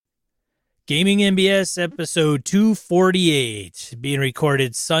Gaming NBS episode 248, being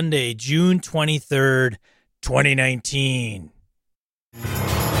recorded Sunday, June 23rd, 2019.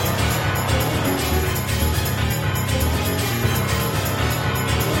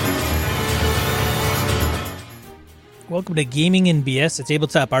 Welcome to Gaming NBS, a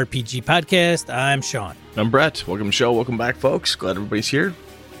tabletop RPG podcast. I'm Sean. I'm Brett. Welcome to the show. Welcome back, folks. Glad everybody's here.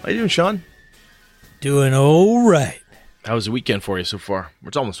 How you doing, Sean? Doing all right. How was the weekend for you so far?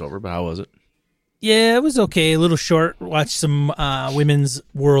 It's almost over, but how was it? Yeah, it was okay. A little short. Watched some Women's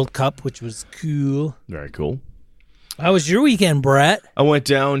World Cup, which was cool. Very cool. How was your weekend, Brett? I went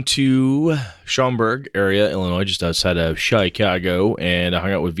down to Schaumburg area, Illinois, just outside of Chicago, and I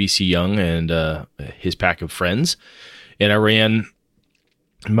hung out with VC Young and his pack of friends. And I ran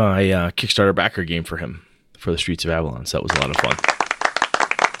my Kickstarter backer game for him for the Streets of Avalon. So that was a lot of fun.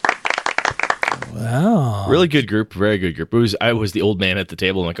 Wow. Really good group. Very good group. I was the old man at the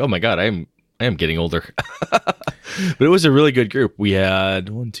table. I'm like, oh my God, I am getting older. But it was a really good group. We had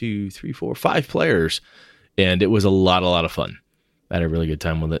 5 players, and it was a lot of fun. I had a really good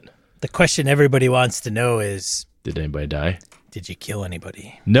time with it. The question everybody wants to know is, did anybody die? Did you kill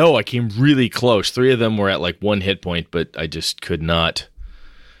anybody? No, I came really close. 3 of them were at like 1 hit point, but I just could not.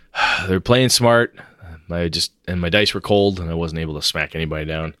 They were playing smart. My dice were cold, and I wasn't able to smack anybody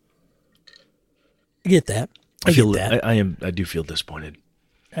down. I get that. I do feel disappointed.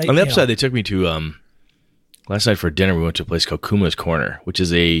 On the upside, they took me to last night for dinner. We went to a place called Kuma's Corner, which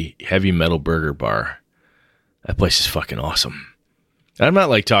is a heavy metal burger bar. That place is fucking awesome. And I'm not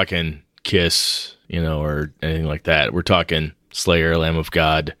like talking Kiss, or anything like that. We're talking Slayer, Lamb of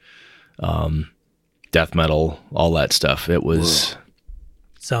God, death metal, all that stuff. It was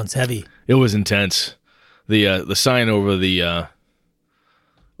sounds heavy. It was intense. The sign over the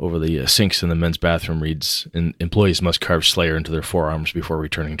sinks in the men's bathroom reads, employees must carve Slayer into their forearms before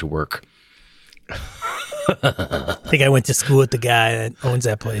returning to work. I think I went to school with the guy that owns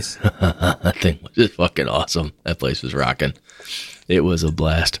that place. That thing was just fucking awesome. That place was rocking. It was a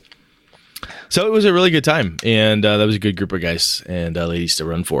blast. So it was a really good time, and that was a good group of guys and ladies to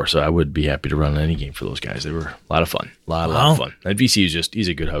run for, so I would be happy to run any game for those guys. They were a lot of fun. A lot of fun. And VC he's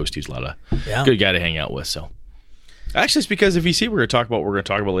a good host. He's a good guy to hang out with, so. Actually, it's because of VC we're going to talk about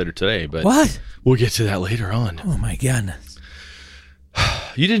later today, but what? We'll get to that later on. Oh my goodness.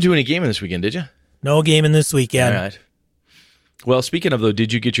 You didn't do any gaming this weekend, did you? No gaming this weekend. All right. Well, speaking of, though,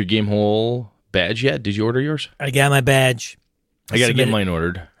 did you get your Game Hole badge yet? Did you order yours? I got my badge. I got to get mine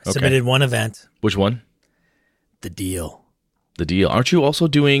ordered. Okay. Submitted one event. Which one? The Deal. The Deal. Aren't you also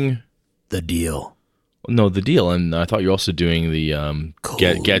doing... The Deal. No, The Deal. And I thought you were also doing the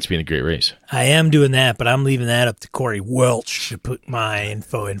Gatsby and the Great Race. I am doing that, but I'm leaving that up to Corey Welch to put my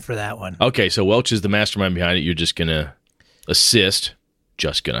info in for that one. Okay, so Welch is the mastermind behind it. You're just going to assist.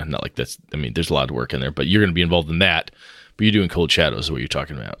 Not like that's... I mean, there's a lot of work in there, but you're going to be involved in that. But you're doing Cold Shadows is what you're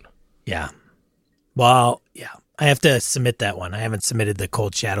talking about. Yeah. Well, yeah. I have to submit that one. I haven't submitted the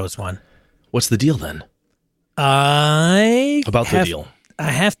Cold Shadows one. What's the deal then? The deal.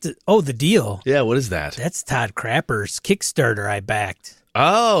 I have to... Oh, The Deal. Yeah, what is that? That's Todd Crapper's Kickstarter I backed.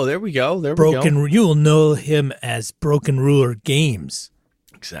 Oh, there we go. You'll know him as Broken Ruler Games.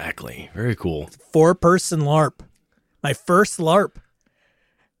 Exactly. Very cool. 4-person LARP. My first LARP.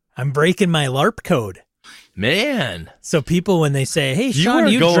 I'm breaking my LARP code. Man. So people, when they say, hey, Sean,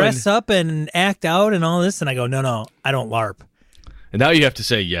 you dress up and act out and all this, and I go, no, I don't LARP. And now you have to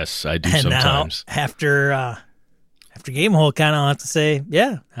say, yes, I do and sometimes. Now, after Game Hole, kind of have to say,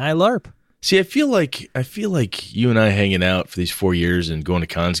 yeah, I LARP. See, I feel like you and I hanging out for these 4 years and going to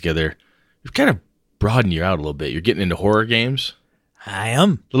cons together, you've kind of broadened you out a little bit. You're getting into horror games. I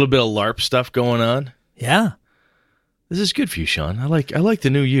am. A little bit of LARP stuff going on. Yeah. This is good for you, Sean. I like the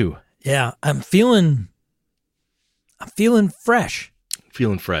new you. Yeah, I'm feeling fresh.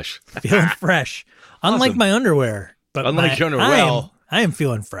 Feeling fresh. Feeling fresh. Unlike awesome. My underwear. But unlike your underwear. I am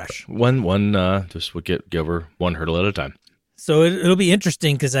feeling fresh. Just we'll get over one hurdle at a time. So it'll be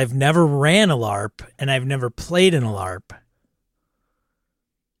interesting because I've never ran a LARP and I've never played in a LARP.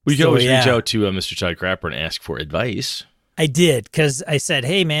 We can always reach out to Mr. Todd Crapper and ask for advice. I did, because I said,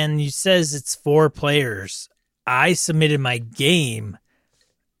 hey, man, you says it's 4 players. I submitted my game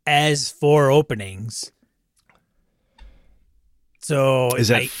as 4 openings. So is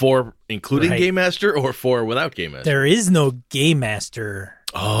that 4 including Game Master or 4 without Game Master? There is no Game Master.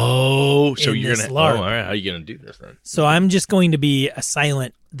 Oh, so you're gonna. LARP. Oh, all right. How are you gonna do this then? So I'm just going to be the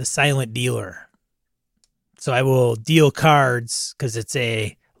silent dealer. So I will deal cards because it's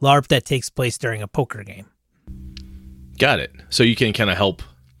a LARP that takes place during a poker game. Got it. So you can kind of help.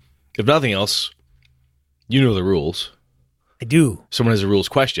 If nothing else, you know the rules. I do. Someone has a rules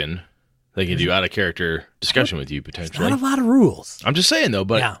question. They can do out of character discussion with you potentially. Not a lot of rules. I'm just saying though,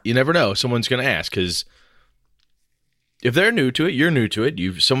 but you never know. Someone's going to ask because if they're new to it, you're new to it.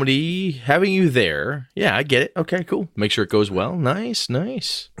 You've somebody having you there. Yeah, I get it. Okay, cool. Make sure it goes well. Nice.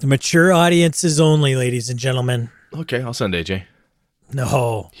 The mature audiences only, ladies and gentlemen. Okay, I'll send AJ.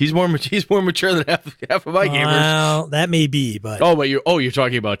 No, he's more mature than half of my gamers. Well, that may be, but but you're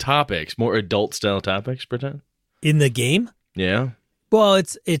talking about topics, more adult style topics, pretend in the game. Yeah. Well,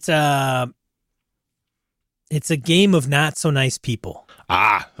 it's a game of not so nice people.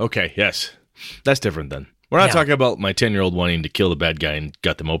 Okay, yes, that's different then. We're not talking about my 10-year-old wanting to kill the bad guy and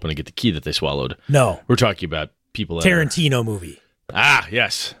gut them open and get the key that they swallowed. No, we're talking about people. Tarantino movie.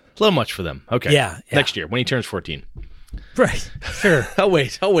 Yes, a little much for them. Okay, yeah. Next year when he turns 14. Right. Sure. I'll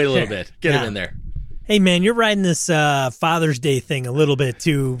wait a little bit. Get him in there. Hey man, you're riding this Father's Day thing a little bit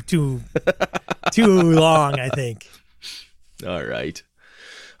too long, I think. All right.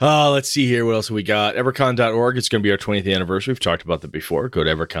 Let's see here. What else have we got? Evercon.org. It's going to be our 20th anniversary. We've talked about that before. Go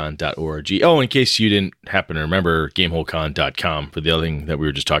to evercon.org. Oh, in case you didn't happen to remember, GameholeCon.com for the other thing that we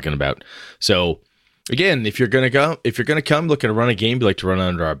were just talking about. So again, if you're going to come looking to run a game, you'd like to run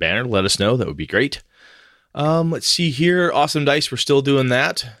under our banner, let us know. That would be great. Let's see here. Awesome Dice. We're still doing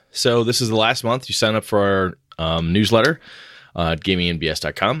that. So this is the last month. You sign up for our newsletter at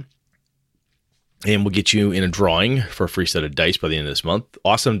gamingnbs.com. And we'll get you in a drawing for a free set of dice by the end of this month.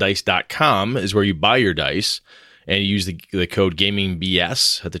 AwesomeDice.com is where you buy your dice, and you use the code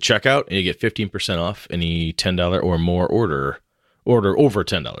GamingBS at the checkout, and you get 15% off any $10 or more order over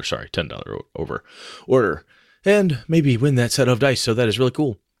 $10. Sorry, $10 over order, and maybe win that set of dice. So that is really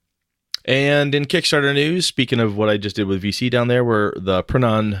cool. And in Kickstarter news, speaking of what I just did with VC down there, where the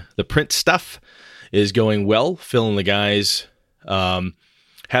print stuff is going well. Phil and the guys.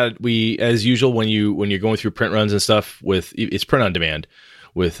 As usual, when you're going through print runs and stuff, it's print on demand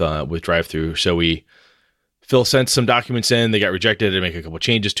with drive-through. So Phil sent some documents in, they got rejected, and make a couple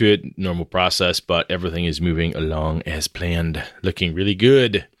changes to it. Normal process, but everything is moving along as planned, looking really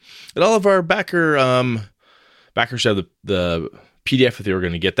good. And all of our backers have the PDF if they were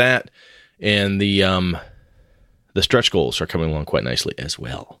going to get that, and the stretch goals are coming along quite nicely as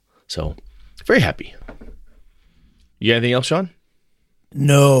well. So very happy. You got anything else, Sean?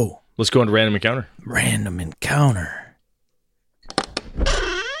 No. Let's go into Random Encounter. Random Encounter.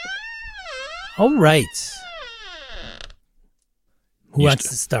 All right. Who wants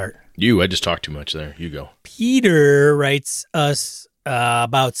to start? You. I just talked too much there. You go. Peter writes us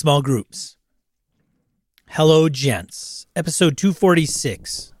about small groups. Hello, gents. Episode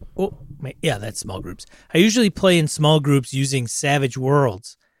 246. Oh, yeah, that's small groups. I usually play in small groups using Savage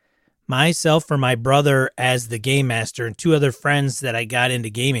Worlds. Myself or my brother as the game master and two other friends that I got into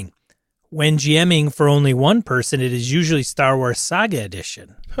gaming. When GMing for only one person, it is usually Star Wars Saga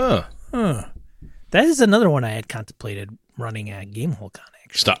Edition. Huh. That is another one I had contemplated running at GameholeCon,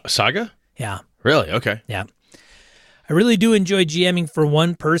 actually. Saga? Yeah. Really? Okay. Yeah. I really do enjoy GMing for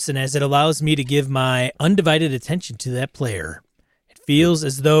one person as it allows me to give my undivided attention to that player. It feels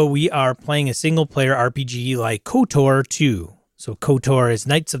as though we are playing a single-player RPG like KOTOR 2. So KOTOR is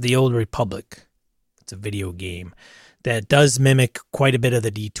Knights of the Old Republic. It's a video game that does mimic quite a bit of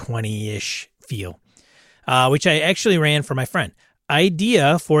the D20-ish feel, which I actually ran for my friend.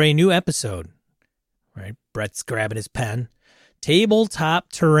 Idea for a new episode. Right, Brett's grabbing his pen.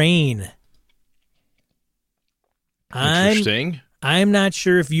 Tabletop terrain. Interesting. I'm not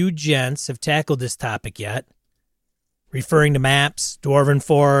sure if you gents have tackled this topic yet. Referring to maps, Dwarven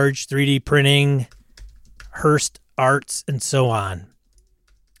Forge, 3D printing, Hearst Arts, and so on.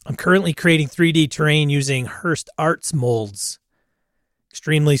 I'm currently creating 3D terrain using Hearst Arts molds.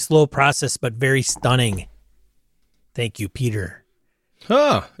 Extremely slow process, but very stunning. Thank you, Peter.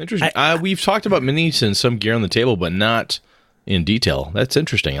 Huh, interesting. We've talked about minis and some gear on the table, but not in detail. That's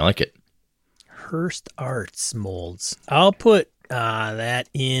interesting. I like it. Hearst Arts molds. I'll put that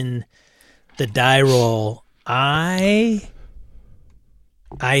in the die roll. I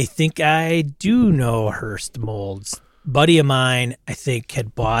think I do know Hearst molds. Buddy of mine, I think,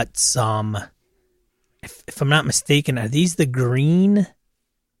 had bought some. If I'm not mistaken, are these the green?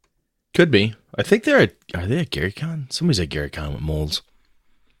 Could be. I think are they at GaryCon? Somebody's at GaryCon with molds.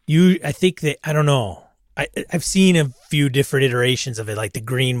 I think that, I don't know. I've seen a few different iterations of it, like the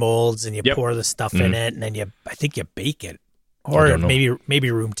green molds, and you pour the stuff in it, and then I think you bake it, or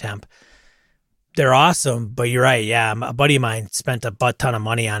maybe room temp. They're awesome, but you're right. Yeah, a buddy of mine spent a butt ton of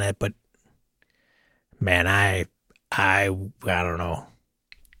money on it, but man, I don't know.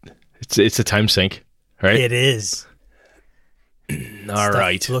 It's a time sink, right? It is. All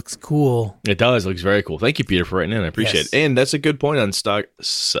right. Looks cool. It does. Looks very cool. Thank you, Peter, for writing in. I appreciate it. And that's a good point on Star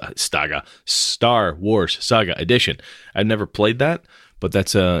Wars Saga Edition. I've never played that, but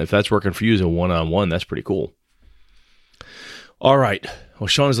that's if that's working for you as a one-on-one, that's pretty cool. All right. Well,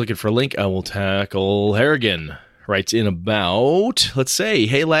 Sean is looking for a link. I will tackle Harrigan. Writes in about, let's say,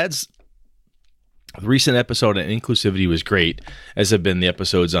 hey, lads, the recent episode on inclusivity was great, as have been the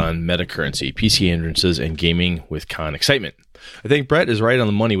episodes on metacurrency, PC hindrances, and gaming with con excitement. I think Brett is right on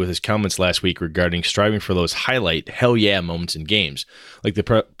the money with his comments last week regarding striving for those highlight, hell yeah moments in games, like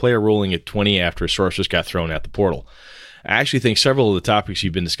the player rolling at 20 after a sorceress got thrown at the portal. I actually think several of the topics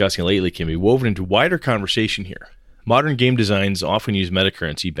you've been discussing lately can be woven into wider conversation here. Modern game designs often use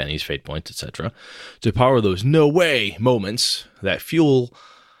metacurrency, bennies, fate points, etc., to power those no-way moments that fuel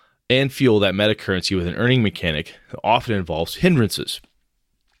that metacurrency with an earning mechanic that often involves hindrances.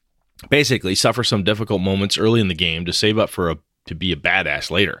 Basically, suffer some difficult moments early in the game to save up to be a badass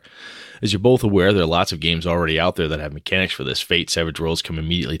later. As you're both aware, there are lots of games already out there that have mechanics for this. Fate, Savage Worlds come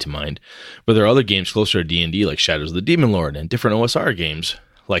immediately to mind, but there are other games closer to D&D like Shadows of the Demon Lord, and different OSR games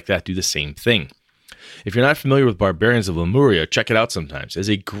like that do the same thing. If you're not familiar with Barbarians of Lemuria, check it out sometimes. It's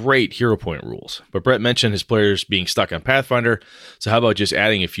a great hero point rules. But Brett mentioned his players being stuck on Pathfinder, so how about just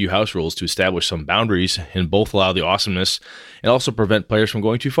adding a few house rules to establish some boundaries and both allow the awesomeness and also prevent players from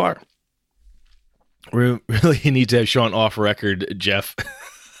going too far? We really need to have Sean off record, Jeff.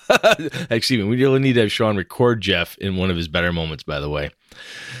 Excuse me, we really need to have Sean record Jeff in one of his better moments, by the way.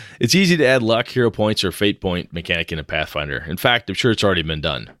 It's easy to add luck, hero points, or fate point mechanic in a Pathfinder. In fact, I'm sure it's already been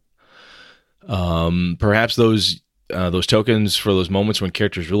done. Perhaps those tokens for those moments when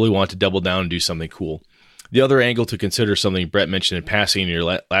characters really want to double down and do something cool. The other angle to consider, something Brett mentioned in passing in your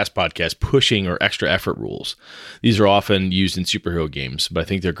last podcast, pushing or extra effort rules. These are often used in superhero games, but I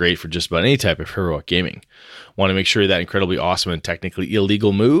think they're great for just about any type of heroic gaming. Want to make sure that incredibly awesome and technically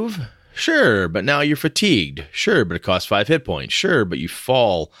illegal move? Sure, but now you're fatigued. Sure, but it costs 5 hit points. Sure, but you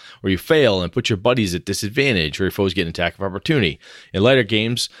fall or you fail and put your buddies at disadvantage, or your foes get an attack of opportunity. In lighter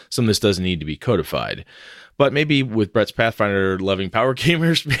games, some of this doesn't need to be codified. But maybe with Brett's Pathfinder-loving power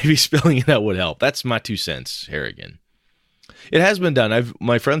gamers, maybe spelling it out would help. That's my 2 cents, Harrigan. It has been done.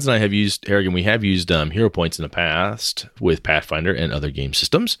 My friends and I have used, Harrigan, we have used hero points in the past with Pathfinder and other game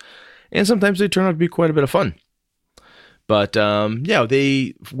systems, and sometimes they turn out to be quite a bit of fun. But,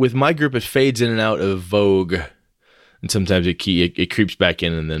 with my group, it fades in and out of vogue, and sometimes it creeps back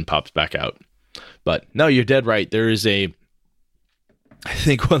in and then pops back out. But, no, you're dead right. There is I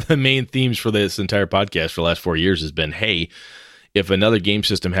think one of the main themes for this entire podcast for the last 4 years has been, hey, if another game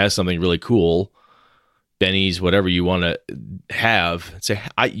system has something really cool, bennies, whatever you want to have,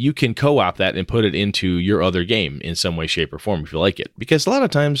 you can co-op that and put it into your other game in some way, shape, or form if you like it. Because a lot of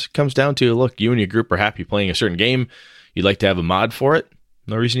times it comes down to, look, you and your group are happy playing a certain game. You'd like to have a mod for it.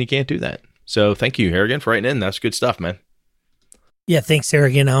 No reason you can't do that. So thank you, Harrigan, for writing in. That's good stuff, man. Yeah, thanks,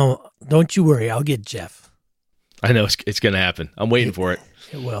 Harrigan. Don't you worry. I'll get Jeff. I know it's going to happen. I'm waiting for it.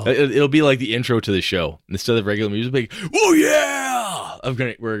 It will. It'll be like the intro to the show. Instead of regular music, like, oh, yeah!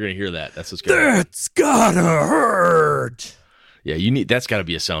 We're going to hear that. That's what's going to happen. That's gotta hurt. Yeah, that's got to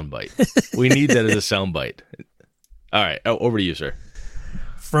be a soundbite. We need that as a soundbite. All right. Over to you, sir.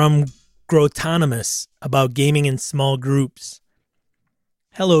 From Grotonomous about gaming in small groups.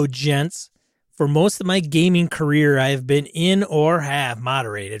 Hello, gents. For most of my gaming career, I have been in or have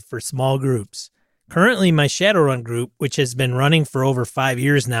moderated for small groups. Currently, my Shadowrun group, which has been running for over 5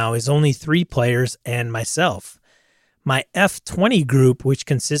 years now, is only 3 players and myself. My F20 group, which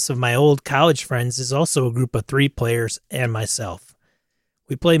consists of my old college friends, is also a group of 3 players and myself.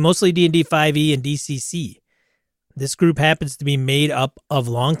 We play mostly D&D 5e and DCC. This group happens to be made up of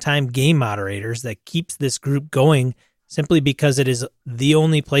longtime game moderators that keeps this group going simply because it is the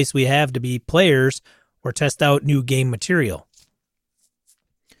only place we have to be players or test out new game material.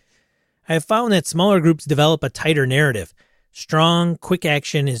 I have found that smaller groups develop a tighter narrative. Strong, quick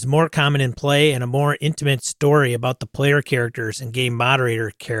action is more common in play, and a more intimate story about the player characters and game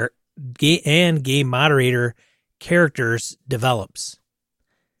moderator characters develops.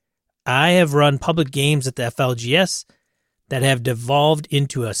 I have run public games at the FLGS that have devolved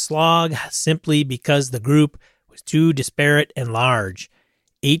into a slog simply because the group was too disparate and large,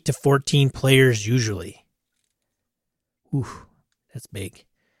 8 to 14 players usually. Ooh, that's big.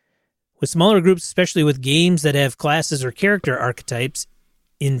 With smaller groups, especially with games that have classes or character archetypes,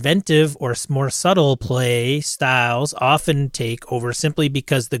 inventive or more subtle play styles often take over simply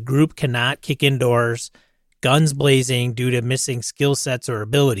because the group cannot kick indoors, guns blazing due to missing skill sets or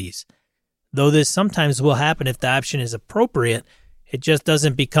abilities. Though this sometimes will happen if the option is appropriate, it just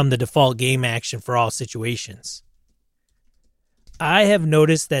doesn't become the default game action for all situations. I have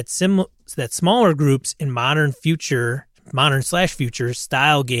noticed that that smaller groups in modern/future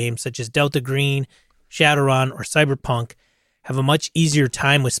style games such as Delta Green, Shadowrun, or Cyberpunk have a much easier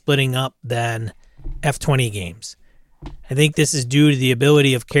time with splitting up than F20 games. I think this is due to the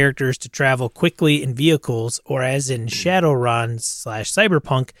ability of characters to travel quickly in vehicles, or as in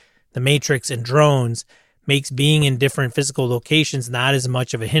Shadowrun/Cyberpunk, the Matrix and drones makes being in different physical locations not as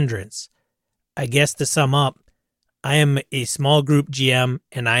much of a hindrance. I guess to sum up, I am a small group GM,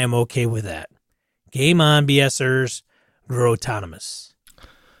 and I am okay with that. Game on, BSers. Grow autonomous.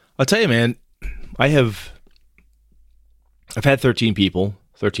 I'll tell you, man, I've had 13,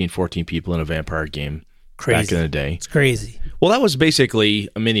 14 people in a vampire game. Crazy. Back in the day. It's crazy. Well, that was basically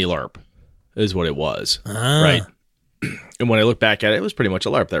a mini LARP, is what it was, right? And when I look back at it, it was pretty much a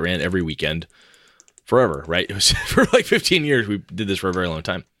LARP that ran every weekend forever, right? It was for like 15 years. We did this for a very long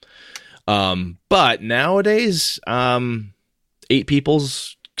time. But nowadays, 8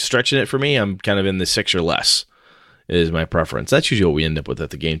 people's stretching it for me. I'm kind of in the 6 or less is my preference. That's usually what we end up with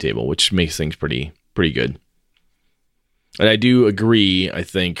at the game table, which makes things pretty good. And I do agree. I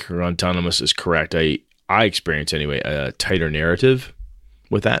think Autonomous is correct. I experience anyway a tighter narrative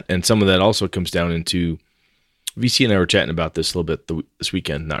with that, and some of that also comes down into VC and I were chatting about this a little bit this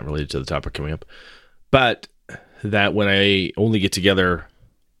weekend, not related to the topic coming up, but that when I only get together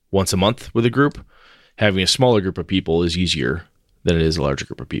once a month with a group, having a smaller group of people is easier than it is a larger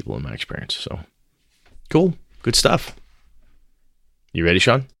group of people in my experience. So cool, good stuff. You ready,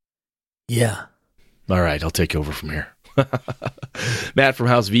 Sean? Yeah. All right, I'll take over from here. Matt from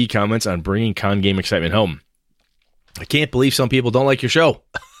House V comments on bringing con game excitement home. I can't believe some people don't like your show.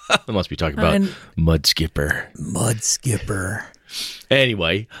 I must be talking about Mud Skipper.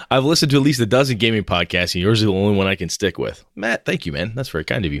 Anyway, I've listened to at least a dozen gaming podcasts, and yours is the only one I can stick with. Matt, thank you, man. That's very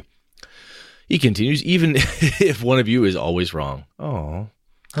kind of you. He continues, even if one of you is always wrong. Oh,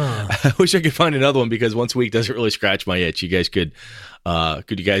 I wish I could find another one, because once a week doesn't really scratch my itch. You guys could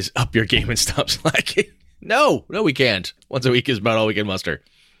you guys up your game and stop slacking? No, we can't. Once a week is about all we can muster.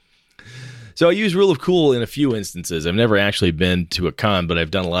 So I use Rule of Cool in a few instances. I've never actually been to a con, but I've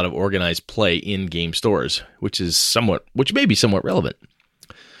done a lot of organized play in game stores, which may be somewhat relevant.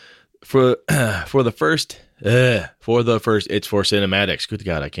 For the first, it's for cinematics. Good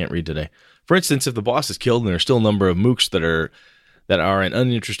God, I can't read today. For instance, if the boss is killed and there's still a number of mooks that are an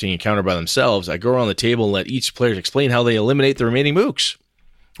uninteresting encounter by themselves, I go around the table and let each player explain how they eliminate the remaining mooks.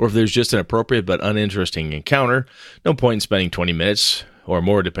 Or if there's just an appropriate but uninteresting encounter, no point in spending 20 minutes or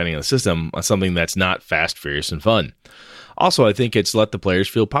more, depending on the system, on something that's not fast, furious, and fun. Also, I think it's let the players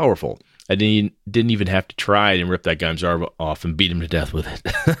feel powerful. I didn't even have to try and rip that guy's arm off and beat him to death with it.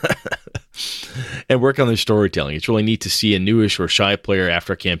 And work on their storytelling. It's really neat to see a newish or shy player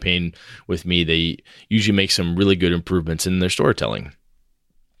after a campaign with me. They usually make some really good improvements in their storytelling.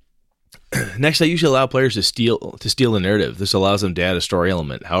 Next, I usually allow players to steal the narrative. This allows them to add a story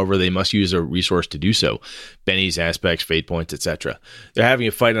element. However, they must use a resource to do so. Bennies, aspects, fate points, etc. They're having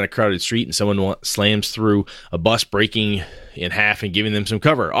a fight on a crowded street and someone slams through a bus, breaking in half and giving them some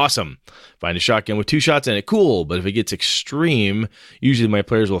cover. Awesome. Find a shotgun with 2 shots in it. Cool. But if it gets extreme, usually my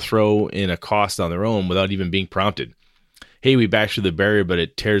players will throw in a cost on their own without even being prompted. Hey, we bash through the barrier, but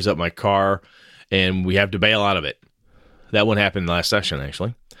it tears up my car and we have to bail out of it. That one happened last session,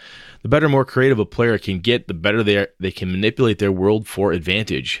 actually. The better, more creative a player can get, the better they can manipulate their world for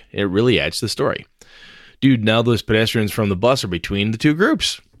advantage. It really adds to the story. Dude, now those pedestrians from the bus are between the 2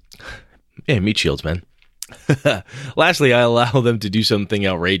 groups. Yeah, meat shields, man. Lastly, I allow them to do something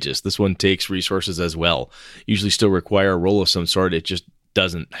outrageous. This one takes resources as well. Usually still require a roll of some sort. It just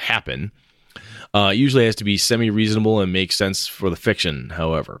doesn't happen. Usually has to be semi-reasonable and make sense for the fiction,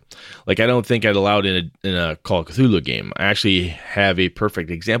 however. Like, I don't think I'd allow it in a Call of Cthulhu game. I actually have a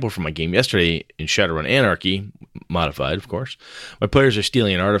perfect example from my game yesterday in Shadowrun Anarchy, modified, of course. My players are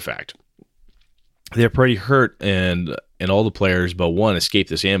stealing an artifact. They're pretty hurt, and all the players but one escape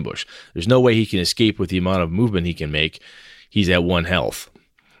this ambush. There's no way he can escape with the amount of movement he can make. He's at 1 health.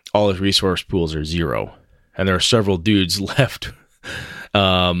 All his resource pools are 0. And there are several dudes left.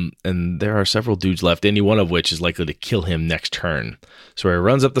 Any one of which is likely to kill him next turn. So he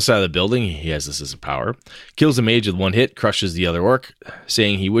runs up the side of the building. He has this as a power. Kills a mage with 1 hit, crushes the other orc,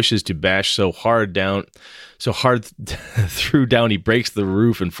 saying he wishes to bash so hard through down he breaks the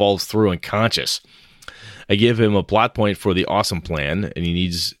roof and falls through unconscious. I give him a plot point for the awesome plan, and he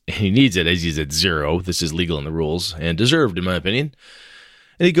needs it as he's at 0. This is legal in the rules and deserved, in my opinion.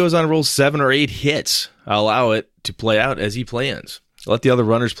 And he goes on to roll 7 or 8 hits. I'll allow it to play out as he plans. Let the other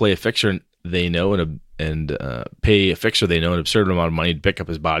runners play a fixture they know and pay a fixture they know an absurd amount of money to pick up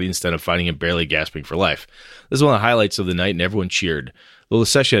his body instead of fighting and barely gasping for life. This is one of the highlights of the night, and everyone cheered. Though the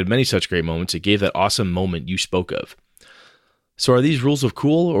session had many such great moments, it gave that awesome moment you spoke of. So are these rules of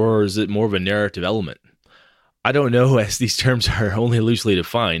cool, or is it more of a narrative element? I don't know, as these terms are only loosely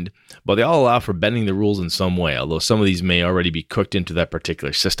defined, but they all allow for bending the rules in some way, although some of these may already be cooked into that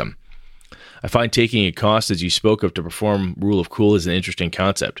particular system. I find taking a cost, as you spoke of, to perform Rule of Cool is an interesting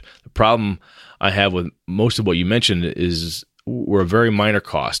concept. The problem I have with most of what you mentioned is we're a very minor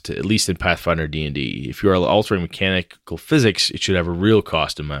cost, at least in Pathfinder D&D. If you are altering mechanical physics, it should have a real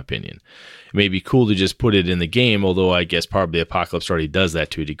cost, in my opinion. It may be cool to just put it in the game, although I guess probably Apocalypse already does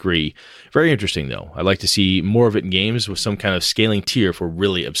that to a degree. Very interesting, though. I'd like to see more of it in games with some kind of scaling tier for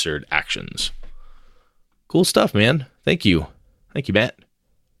really absurd actions. Cool stuff, man. Thank you. Thank you, Matt.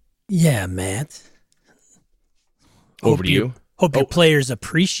 Yeah, Matt. Over to you. Hope your players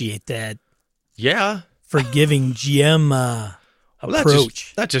appreciate that. Yeah. Forgiving GM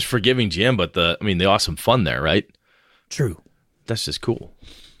approach. Not just forgiving GM, but the awesome fun there, right? True. That's just cool.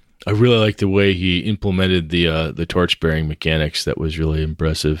 I really like the way he implemented the torch bearing mechanics. That was really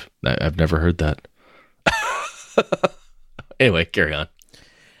impressive. I've never heard that. Anyway, carry on.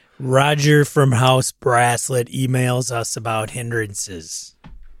 Roger from House Brasslet emails us about hindrances.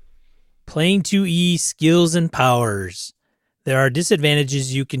 Playing 2E skills and powers. There are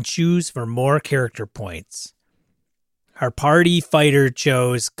disadvantages you can choose for more character points. Our party fighter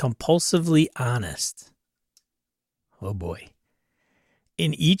chose compulsively honest. Oh boy.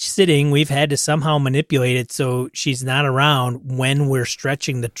 In each sitting, we've had to somehow manipulate it so she's not around when we're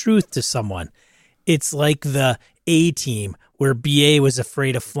stretching the truth to someone. It's like the A-Team where BA was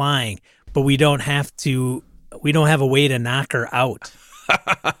afraid of flying, but we don't have a way to knock her out.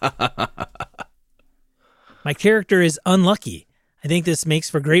 My character is unlucky. I think this makes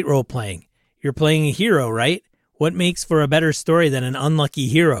for great role-playing. You're playing a hero, right? What makes for a better story than an unlucky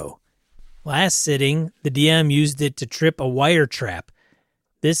hero? Last sitting, the DM used it to trip a wire trap.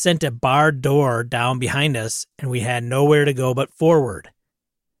 This sent a barred door down behind us, and we had nowhere to go but forward.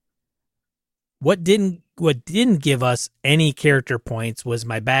 What didn't give us any character points was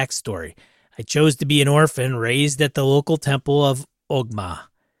my backstory. I chose to be an orphan raised at the local temple of Ogma.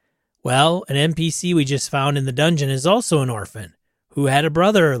 Well, an NPC we just found in the dungeon is also an orphan, who had a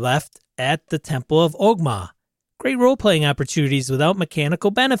brother left at the temple of Ogma. Great role-playing opportunities without mechanical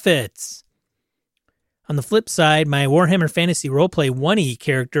benefits. On the flip side, my Warhammer Fantasy Roleplay 1E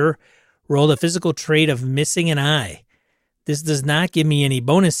character rolled a physical trait of missing an eye. This does not give me any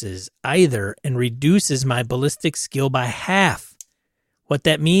bonuses either and reduces my ballistic skill by half. What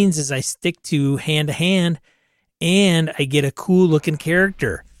that means is I stick to hand-to-hand and I get a cool-looking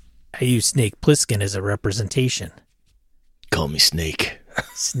character. I use Snake Plissken as a representation. Call me Snake.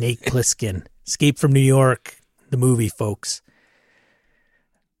 Snake Plissken. Escape from New York, the movie, folks.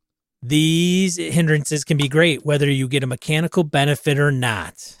 These hindrances can be great, whether you get a mechanical benefit or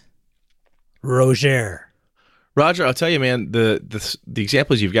not. Roger, I'll tell you, man, the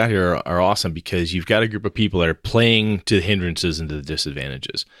examples you've got here are awesome because you've got a group of people that are playing to the hindrances and to the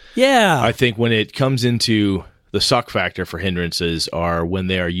disadvantages. Yeah. I think when it comes into the suck factor for hindrances are when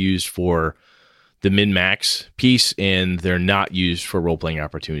they are used for the min-max piece and they're not used for role-playing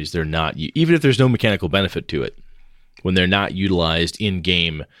opportunities. They're not, even if there's no mechanical benefit to it, when they're not utilized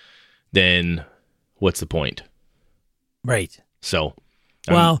in-game, then what's the point? Right. So,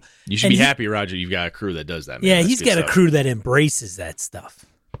 well, you should be happy, Roger. You've got a crew that does that. Man. Yeah, That's he's got stuff. a crew that embraces that stuff.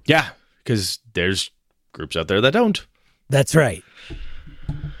 Yeah, because there's groups out there that don't. That's right.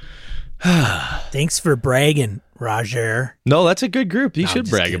 Thanks for bragging, Roger. No, that's a good group. You No, should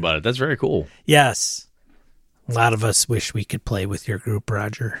brag about it. That's very cool. Yes. A lot of us wish we could play with your group,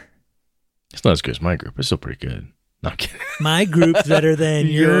 Roger. It's not as good as my group. It's still pretty good. Not kidding. My group's better than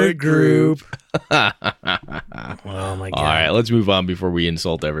your group. Oh, my God. All right, let's move on before we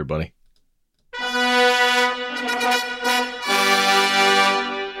insult everybody.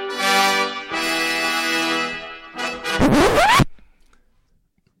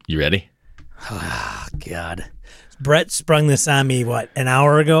 You ready? Oh, God. Brett sprung this on me, an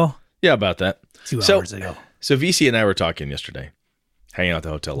hour ago? Yeah, about that. 2 hours ago. So VC and I were talking yesterday, hanging out at the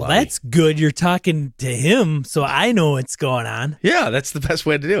hotel lobby. That's good. You're talking to him, so I know what's going on. Yeah, that's the best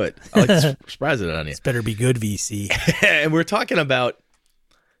way to do it. I like to surprise it on you. This better be good, VC. And we're talking about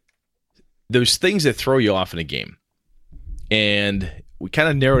those things that throw you off in a game. And we kind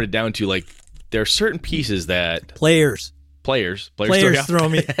of narrowed it down to, like, there are certain pieces that... Players throw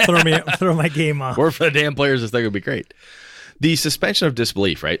my game off. Or for the damn players, this thing would be great. The suspension of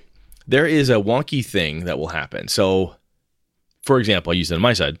disbelief, right? There is a wonky thing that will happen. So, for example, I used it on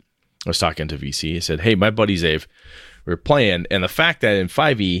my side. I was talking to VC. I said, hey, my buddy Zave, we were playing, and the fact that in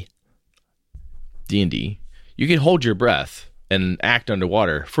 5e D&D, you can hold your breath and act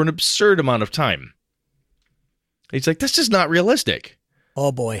underwater for an absurd amount of time. He's like, that's just not realistic.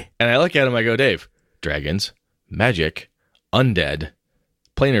 Oh, boy. And I look at him, I go, Dave, dragons, magic, undead,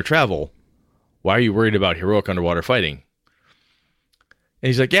 planar travel. Why are you worried about heroic underwater fighting? And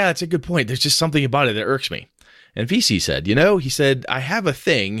he's like, yeah, that's a good point. There's just something about it that irks me. And VC said, he said, I have a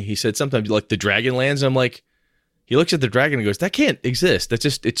thing. He said, sometimes like the dragon lands. And I'm like, he looks at the dragon and goes, that can't exist.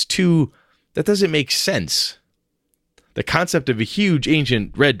 That doesn't make sense. The concept of a huge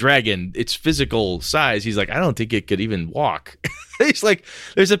ancient red dragon, its physical size, he's like, I don't think it could even walk. He's like,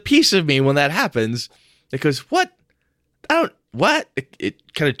 there's a piece of me when that happens that goes, what? What?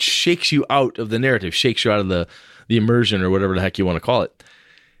 It kind of shakes you out of the narrative, shakes you out of the immersion or whatever the heck you want to call it.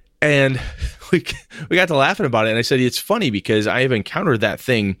 And we got to laughing about it. And I said, it's funny because I have encountered that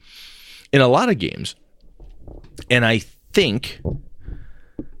thing in a lot of games. And I think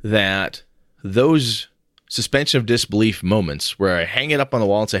that those suspension of disbelief moments where I hang it up on the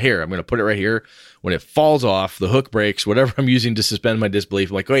wall and say, here, I'm going to put it right here. When it falls off, the hook breaks, whatever I'm using to suspend my disbelief,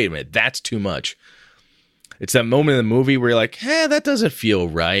 I'm like, wait a minute, that's too much. It's that moment in the movie where you're like, that doesn't feel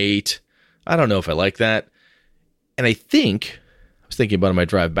right. I don't know if I like that. And I was thinking about on my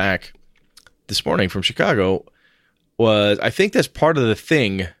drive back this morning from Chicago, I think that's part of the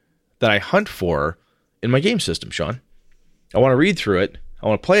thing that I hunt for in my game system, Sean. I want to read through it. I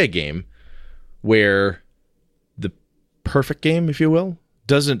want to play a game where the perfect game, if you will,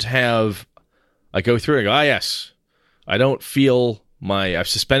 doesn't have, I go through and go, yes, I don't feel I've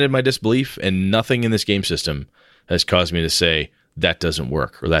suspended my disbelief, and nothing in this game system has caused me to say that doesn't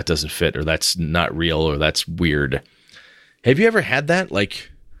work, or that doesn't fit, or that's not real, or that's weird. Have you ever had that? Like,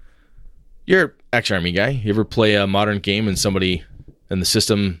 you're an ex-Army guy. You ever play a modern game and somebody in the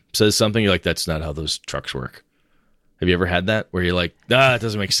system says something, you're like, that's not how those trucks work. Have you ever had that where you're like, it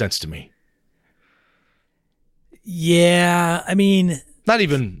doesn't make sense to me? Yeah, I mean, not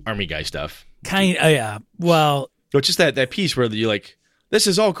even Army guy stuff. Yeah. Well, it's just that piece where you're like, this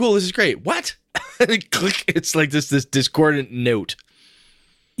is all cool, this is great. What? And click, it's like this discordant note.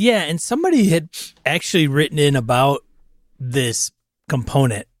 Yeah, and somebody had actually written in about this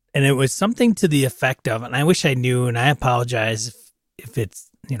component, and it was something to the effect of, and I wish I knew, and I apologize if it's,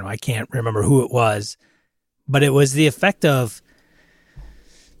 I can't remember who it was, but it was the effect of,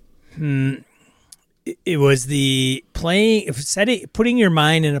 it was the putting your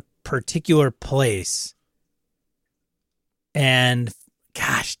mind in a particular place. And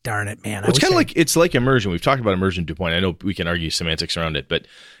gosh darn it, man. Well, it's kind of it's like immersion. We've talked about immersion 2.0. I know we can argue semantics around it, but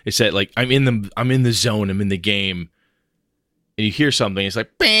it's that like I'm in the zone, I'm in the game, and you hear something, it's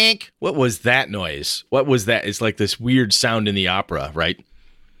like bank. What was that noise? What was that? It's like this weird sound in the opera, right?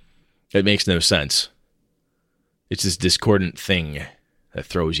 It makes no sense. It's this discordant thing that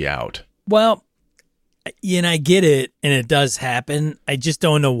throws you out. Well, I get it, and it does happen. I just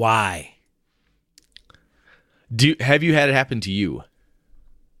don't know why. Have you had it happen to you?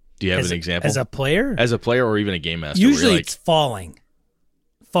 Do you have an example? As a player? As a player or even a game master? Usually it's falling.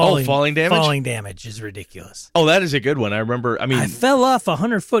 Falling damage? Falling damage is ridiculous. Oh, that is a good one. I remember, I fell off a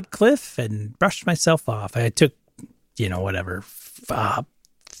 100-foot cliff and brushed myself off. I took,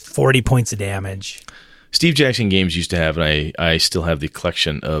 40 points of damage. Steve Jackson Games used to have, and I still have the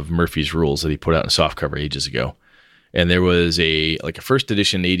collection of Murphy's Rules that he put out in softcover ages ago. And there was a first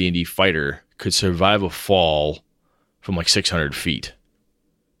edition AD&D fighter could survive a fall from 600 feet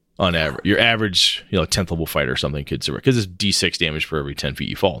on average. Your average, 10th level fighter or something could survive, because it's D6 damage for every 10 feet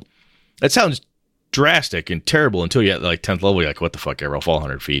you fall. That sounds drastic and terrible until you get 10th level. You're like, what the fuck ever? I'll fall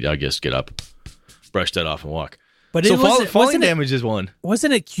 100 feet. I'll just get up, brush that off, and walk. But falling damage is one.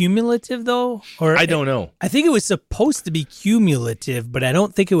 Wasn't it cumulative though? Or I don't know. I think it was supposed to be cumulative, but I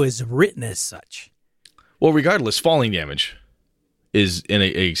don't think it was written as such. Well, regardless, falling damage is an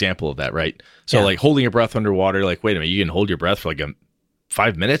example of that, right? So, holding your breath underwater, wait a minute, you can hold your breath for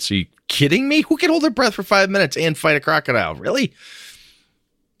 5 minutes? Are you kidding me? Who can hold their breath for 5 minutes and fight a crocodile? Really?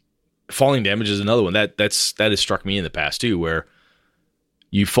 Falling damage is another one. That has struck me in the past, too, where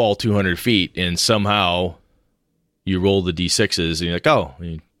you fall 200 feet and somehow you roll the D6s and you're like, oh,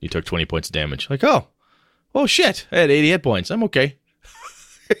 you took 20 points of damage. Like, oh shit, I had 80 hit points. I'm okay.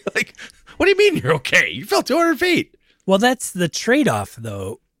 What do you mean you're okay? You fell 200 feet. Well, that's the trade-off,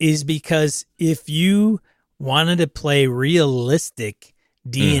 though, is because if you wanted to play realistic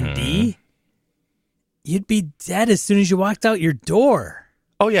D&D, you'd be dead as soon as you walked out your door.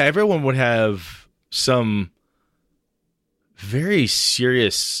 Oh, yeah. Everyone would have some very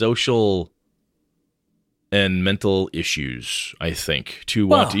serious social and mental issues, I think, to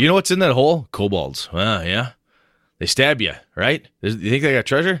want to. You know what's in that hole? Kobolds. Yeah. They stab you, right? You think they got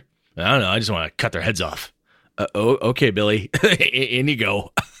treasure? I don't know. I just want to cut their heads off. Okay, Billy. In you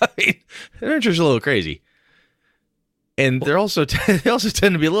go. Their interests are a little crazy. And they also tend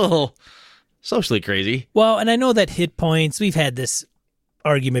to be a little socially crazy. Well, and I know that hit points, we've had this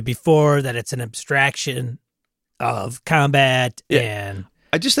argument before, that it's an abstraction of combat. Yeah. And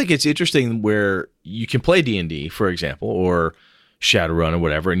I just think it's interesting where you can play D&D, for example, or Shadowrun or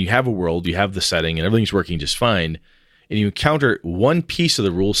whatever, and you have a world, you have the setting, and everything's working just fine, and you encounter one piece of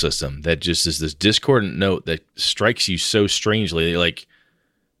the rule system that just is this discordant note that strikes you so strangely. Like,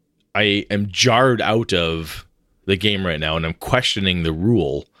 I am jarred out of the game right now, and I'm questioning the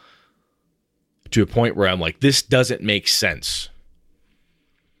rule to a point where I'm like, this doesn't make sense.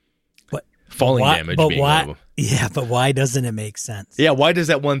 But falling damage being one of them. Yeah, but why doesn't it make sense? Yeah, why does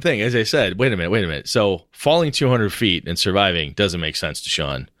that one thing, as I said, wait a minute. So falling 200 feet and surviving doesn't make sense to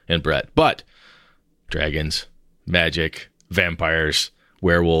Sean and Brett. But dragons, magic, vampires,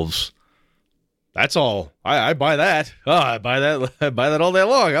 werewolves, that's all. I buy that. I buy that all day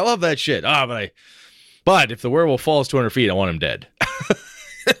long. I love that shit. But if the werewolf falls 200 feet, I want him dead.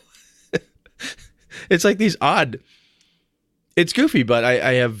 It's like these odd. It's goofy, but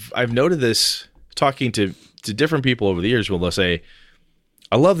I've noted this talking to different people over the years. Where they'll say,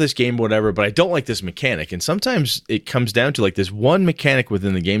 "I love this game, whatever, but I don't like this mechanic." And sometimes it comes down to like this one mechanic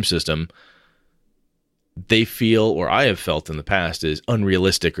within the game system they feel, or I have felt in the past, is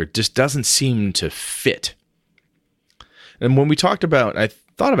unrealistic or just doesn't seem to fit. And when we talked about, I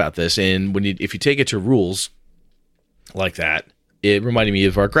thought about this, and if you take it to rules like that, it reminded me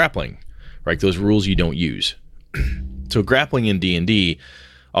of our grappling, right? Those rules you don't use. So grappling in D&D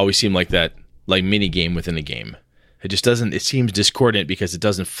always seemed like that, like mini game within a game. It just doesn't. It seems discordant because it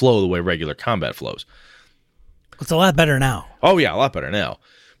doesn't flow the way regular combat flows. It's a lot better now. Oh yeah, a lot better now.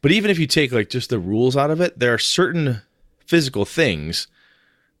 But even if you take like just the rules out of it, there are certain physical things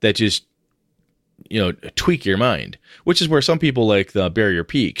that just, tweak your mind, which is where some people like the Barrier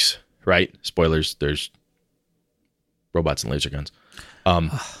Peaks, right? Spoilers, there's robots and laser guns.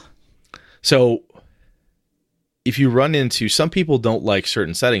 So if you run into, some people don't like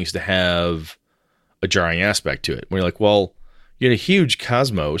certain settings to have a jarring aspect to it. Where you're like, well, you're in a huge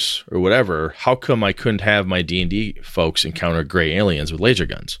cosmos or whatever. How come I couldn't have my D&D folks encounter gray aliens with laser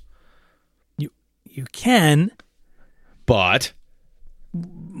guns? You can, but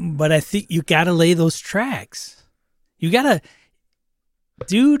I think you got to lay those tracks. You got to,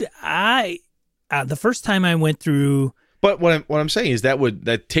 dude. The first time I went through. But what I'm saying is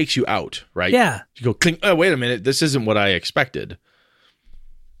that takes you out, right? Yeah. You go, cling, oh, wait a minute, this isn't what I expected.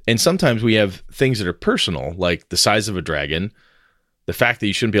 And sometimes we have things that are personal, like the size of a dragon, the fact that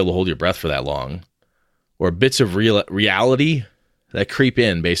you shouldn't be able to hold your breath for that long, or bits of reality that creep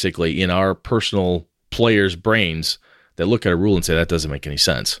in, basically, in our personal players' brains that look at a rule and say, that doesn't make any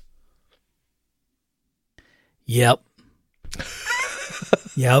sense. Yep.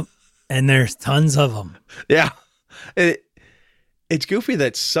 Yep. And there's tons of them. Yeah. It's goofy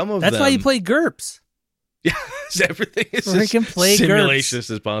that some of them... That's why you play GURPS. Yeah, everything is as simulation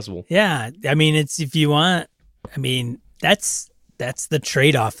as possible. Yeah, I mean, it's, if you want, I mean, that's the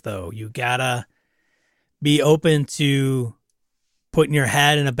trade-off, though. You gotta be open to putting your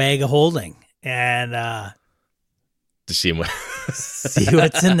hat in a bag of holding and to see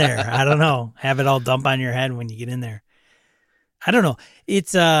what's in there. I don't know. Have it all dump on your head when you get in there. I don't know.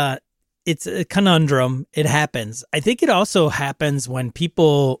 It's a conundrum. It happens. I think it also happens when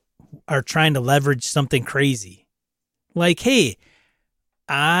people are trying to leverage something crazy. Like, hey,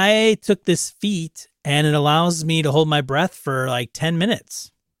 I took this feat and it allows me to hold my breath for like 10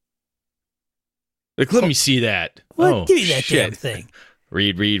 minutes. Like, let me see that. What? Give me that damn thing.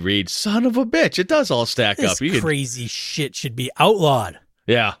 Read. Son of a bitch. It does all stack up. This crazy shit should be outlawed.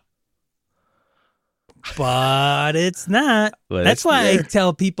 Yeah. But it's not. Well, that's why I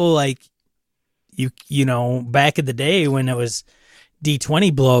tell people, like, you know, back in the day when it was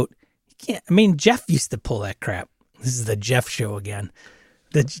D20 bloat, Jeff used to pull that crap. This is the Jeff show again.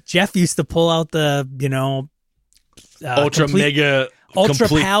 Jeff used to pull out the, ultra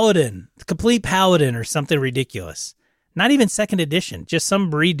paladin, complete paladin or something ridiculous. Not even second edition, just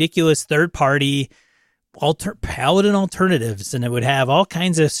some ridiculous third party paladin alternatives. And it would have all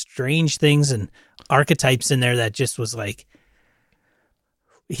kinds of strange things and archetypes in there that just was like,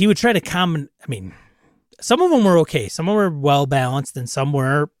 he would try to some of them were okay. Some of them were well balanced and some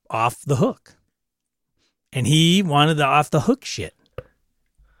were off the hook. And he wanted the off the hook shit.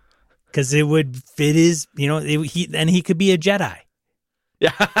 Because it would fit his, then he could be a Jedi.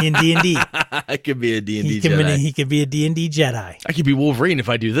 in D&D. I could be a D&D Jedi. He could be a D&D Jedi. I could be Wolverine if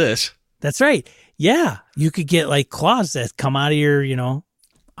I do this. That's right. Yeah. You could get like claws that come out of your,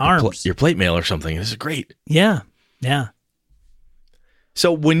 arms. Your plate mail or something. This is great. Yeah. Yeah.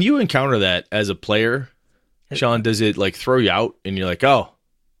 So when you encounter that as a player, Sean, does it like throw you out and you're like, oh,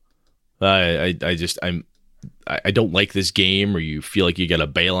 I don't like this game, or you feel like you got to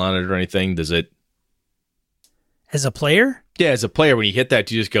bail on it or anything? Does it? As a player? Yeah, as a player, when you hit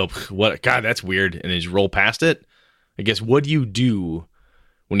that, you just go, what? God, that's weird. And you just roll past it. I guess, what do you do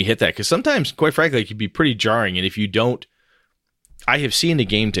when you hit that? Because sometimes, quite frankly, it can be pretty jarring. And if you don't, I have seen the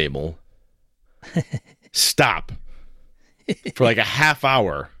game table stop for like a half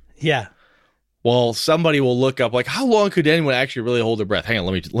hour. Yeah. Well, somebody will look up, like, how long could anyone actually really hold their breath? Hang on,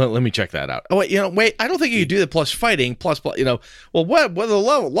 let me check that out. Oh, wait, I don't think you could do that plus fighting, plus, well, what the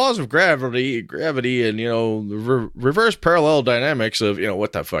laws of gravity, and, reverse parallel dynamics of,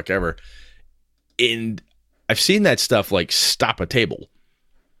 what the fuck ever. And I've seen that stuff, like, stop a table.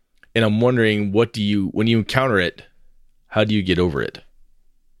 And I'm wondering, when you encounter it, how do you get over it?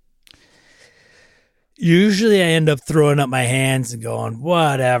 Usually I end up throwing up my hands and going,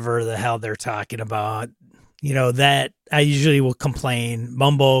 whatever the hell they're talking about. That I usually will complain,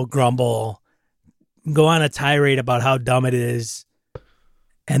 mumble, grumble, go on a tirade about how dumb it is.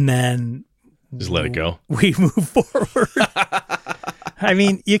 And then just let it go. We move forward. I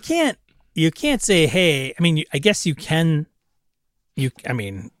mean, you can't say, hey, I mean, I guess you can, you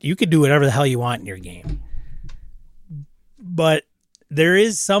could do whatever the hell you want in your game. But there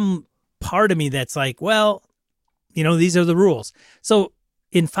is some part of me that's like, well, these are the rules. So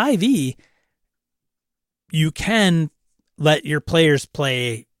in 5e, you can let your players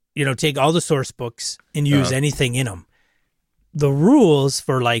play, take all the source books and use anything in them. The rules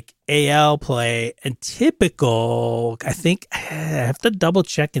for like AL play and typical, I think I have to double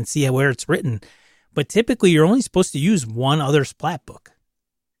check and see where it's written, but typically you're only supposed to use one other splat book.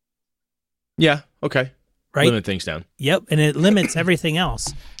 Yeah. Okay. Right? Limit things down. Yep, and it limits everything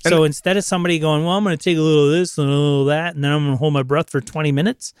else. So instead of somebody going, well, I'm going to take a little of this and a little of that, and then I'm going to hold my breath for 20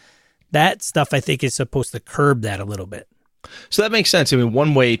 minutes, that stuff I think is supposed to curb that a little bit. So that makes sense. I mean,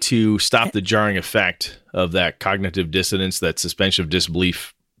 one way to stop the jarring effect of that cognitive dissonance, that suspension of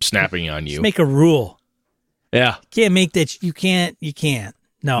disbelief snapping on you. Just make a rule. Yeah. Can't make that. You can't.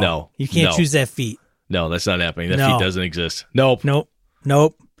 No. You can't choose that feat. No, that's not happening. That feat doesn't exist. Nope.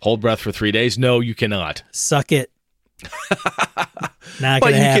 Hold breath for 3 days? No, you cannot. Suck it. Not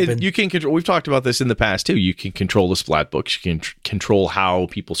going to happen. You can control. We've talked about this in the past too. You can control the splat books. You can control how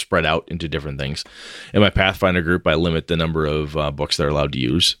people spread out into different things. In my Pathfinder group, I limit the number of books they're allowed to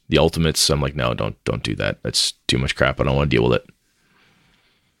use. The ultimates, I'm like, no, don't do that. That's too much crap. I don't want to deal with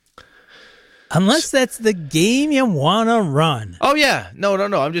it. Unless that's the game you want to run. Oh yeah, no.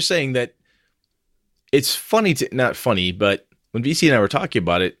 I'm just saying that it's funny not funny, but when VC and I were talking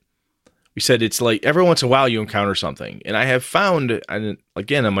about it, we said it's like every once in a while you encounter something. And I have found, and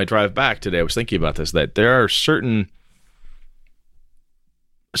again, on my drive back today, I was thinking about this, that there are certain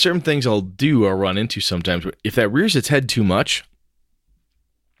things I'll do or run into sometimes. If that rears its head too much,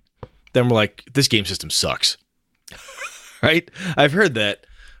 then we're like, this game system sucks. Right? I've heard that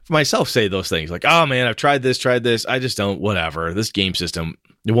for myself say those things. Like, oh man, I've tried this. I just don't, whatever. This game system,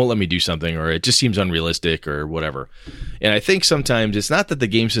 it won't let me do something, or it just seems unrealistic or whatever. And I think sometimes it's not that the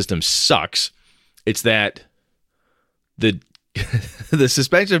game system sucks. It's that the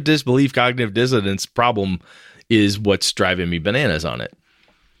suspension of disbelief, cognitive dissonance problem is what's driving me bananas on it.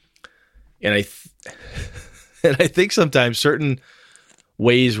 And I think sometimes certain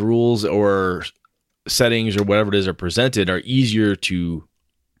ways, rules, or settings or whatever it is are presented are easier to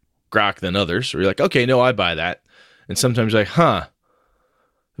grok than others. Or you're like, okay, no, I buy that. And sometimes you're like,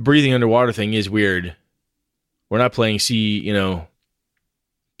 the breathing underwater thing is weird. We're not playing Sea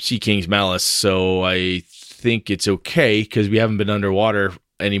King's Malice, so I think it's okay because we haven't been underwater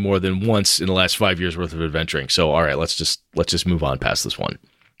any more than once in the last 5 years worth of adventuring. So all right, let's just move on past this one,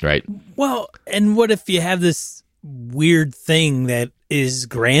 right? Well, and what if you have this weird thing that is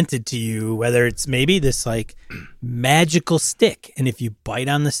granted to you, whether it's maybe this like magical stick, and if you bite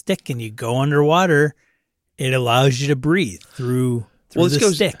on the stick and you go underwater, it allows you to breathe through the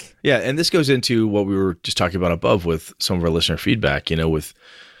stick. Yeah, and this goes into what we were just talking about above with some of our listener feedback, with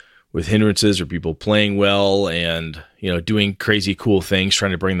hindrances or people playing well and, doing crazy cool things,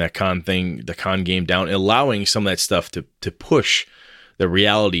 trying to bring the con game down, allowing some of that stuff to push the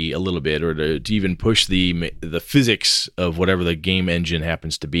reality a little bit, or to even push the physics of whatever the game engine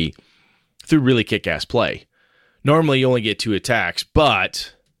happens to be through really kick-ass play. Normally you only get 2 attacks,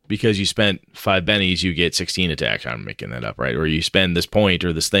 but because you spent 5 bennies, you get 16 attack. I'm making that up, right? Or you spend this point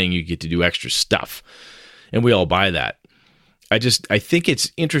or this thing, you get to do extra stuff. And we all buy that. I think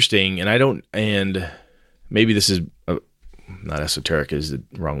it's interesting, and maybe this is not esoteric is the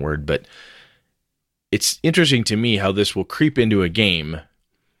wrong word, but it's interesting to me how this will creep into a game,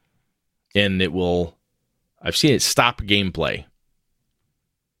 and I've seen it stop gameplay,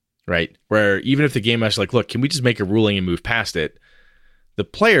 right? Where even if the game master's like, look, can we just make a ruling and move past it? The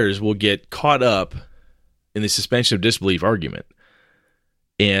players will get caught up in the suspension of disbelief argument.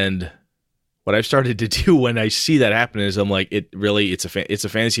 And what I've started to do when I see that happen is I'm like, it's a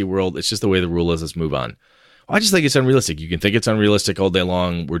fantasy world. It's just the way the rule is. Let's move on. Well, I just think it's unrealistic. You can think it's unrealistic all day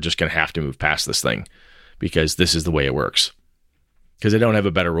long. We're just going to have to move past this thing because this is the way it works. Because I don't have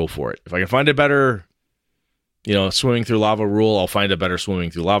a better rule for it. If I can find a better, swimming through lava rule, I'll find a better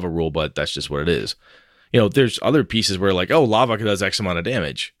swimming through lava rule, but that's just what it is. There's other pieces where like, oh, lava does X amount of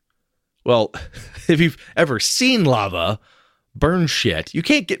damage. Well, if you've ever seen lava burn shit, you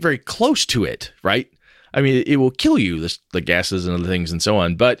can't get very close to it, right? I mean, it will kill you, the gases and other things and so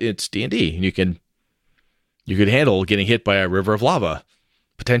on, but it's D&D, and you could handle getting hit by a river of lava,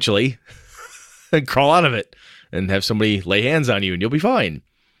 potentially, and crawl out of it, and have somebody lay hands on you, and you'll be fine.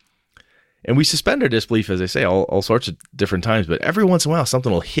 And we suspend our disbelief, as I say, all sorts of different times, but every once in a while,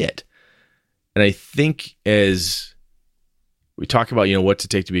 something will hit. And I think as we talk about, what to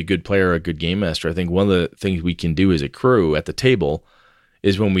take to be a good player or a good game master, I think one of the things we can do as a crew at the table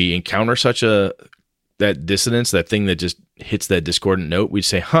is when we encounter that dissonance, that thing that just hits that discordant note, we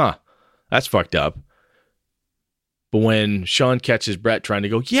say, that's fucked up. But when Sean catches Brett trying to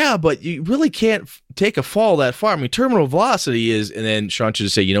go, yeah, but you really can't take a fall that far. I mean, terminal velocity is, and then Sean should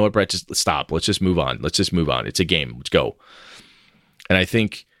just say, you know what, Brett, just stop. Let's just move on. It's a game. Let's go. And I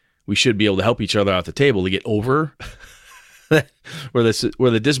think we should be able to help each other out the table to get over where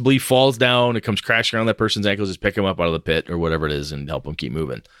the disbelief falls down, it comes crashing around that person's ankles, just pick them up out of the pit or whatever it is and help them keep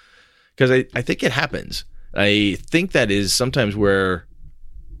moving. Because I think it happens. I think that is sometimes where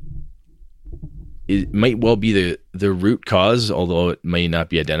it might well be the root cause, although it may not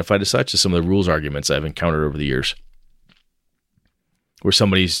be identified as such, as some of the rules arguments I've encountered over the years, where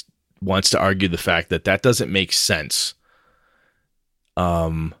somebody wants to argue the fact that doesn't make sense.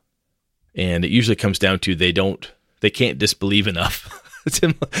 And it usually comes down to they can't disbelieve enough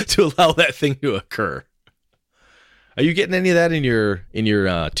to allow that thing to occur. Are you getting any of that in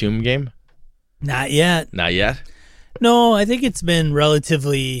your Tomb game? Not yet. Not yet? No, I think it's been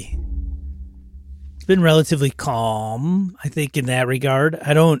relatively calm, I think, in that regard.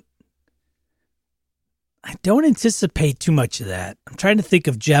 I don't anticipate too much of that. I'm trying to think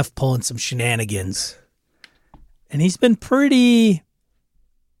of Jeff pulling some shenanigans. And he's been pretty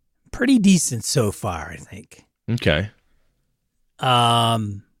decent so far, I think. Okay.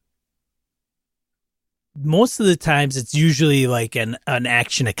 Most of the times it's usually like an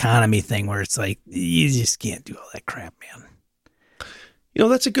action economy thing where it's like, you just can't do all that crap, man.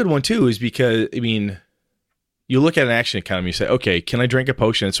 That's a good one too, is because, I mean, you look at an action economy, you say, okay, can I drink a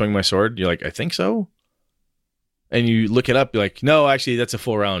potion and swing my sword? You're like, I think so. And you look it up, you're like, no, actually, that's a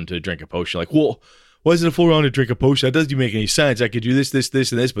full round to drink a potion. Like, well, why is it a full round to drink a potion? That doesn't make any sense. I could do this,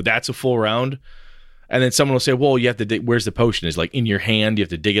 and this, but that's a full round. And then someone will say, well, you have to dig, where's the potion? Is like in your hand. You have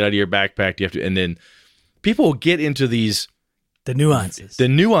to dig it out of your backpack. You have to, and then people will get into the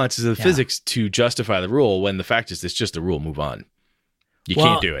nuances of the physics to justify the rule, when the fact is it's just a rule. Move on. You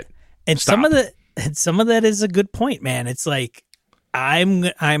can't do it. And Stop. some of that is a good point, man. It's like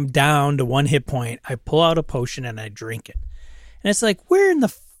I'm down to 1 hit point. I pull out a potion and I drink it. And it's like,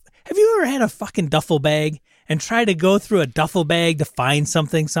 have you ever had a fucking duffel bag and try to go through a duffel bag to find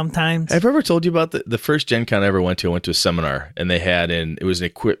something sometimes? I've ever told you about the first Gen Con I ever went to. I went to a seminar, and they had, it was a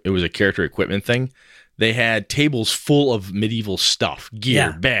character equipment thing. They had tables full of medieval stuff,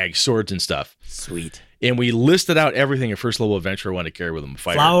 gear, bags, swords, and stuff. Sweet. And we listed out everything a first level adventurer wanted to carry with them.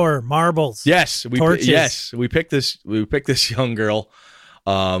 Flour, marbles. Yes. Torches. We picked this young girl,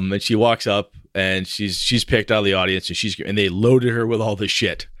 and she walks up, and she's picked out of the audience, and they loaded her with all this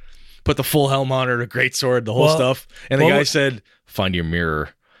shit. Put the full helm on her, the greatsword, the whole stuff. And the guy said, find your mirror.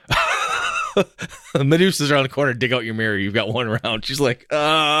 Medusa's around the corner, dig out your mirror. You've got one round. She's like,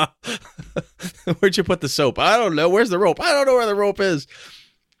 where'd you put the soap? I don't know. Where's the rope? I don't know where the rope is.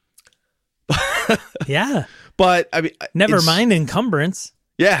 Yeah. But, I mean, never mind encumbrance.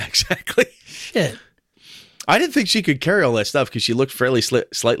 Yeah, exactly. Shit. I didn't think she could carry all that stuff because she looked fairly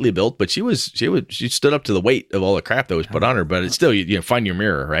slightly built, but she stood up to the weight of all the crap that was put on her. But it's still, find your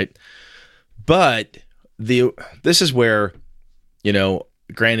mirror, right? But this is where,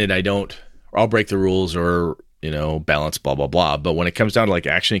 granted, I'll break the rules, or balance, blah, blah, blah. But when it comes down to like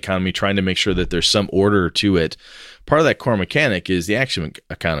action economy, trying to make sure that there's some order to it, part of that core mechanic is the action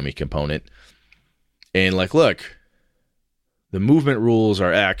economy component. And like, look, the movement rules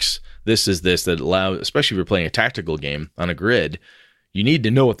are X. This is this that allows, especially if you're playing a tactical game on a grid, you need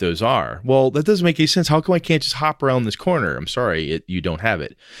to know what those are. Well, that doesn't make any sense. How come I can't just hop around this corner? I'm sorry, you don't have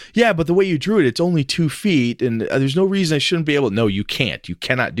it. Yeah, but the way you drew it, it's only 2 feet, and there's no reason I shouldn't be able to. No, you can't. You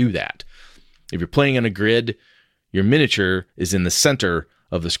cannot do that. If you're playing on a grid, your miniature is in the center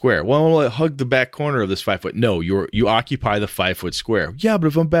of the square. Well, I want to hug the back corner of this 5 foot. No, you occupy the 5 foot square. Yeah, but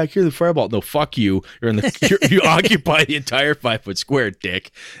if I'm back here, the fireball. No, fuck you. You occupy the entire 5 foot square,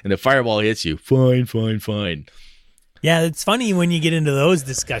 dick. And the fireball hits you. Fine. Yeah, it's funny when you get into those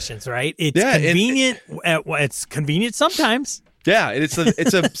discussions, right? It's convenient. It's convenient sometimes. Yeah, it's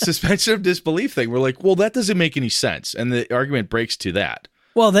a suspension of disbelief thing. We're like, well, that doesn't make any sense, and the argument breaks to that.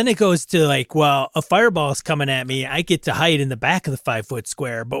 Well, then it goes to like, well, a fireball's coming at me. I get to hide in the back of the 5 foot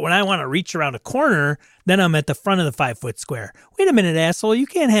square, but when I want to reach around a corner, then I'm at the front of the 5 foot square. Wait a minute, asshole! You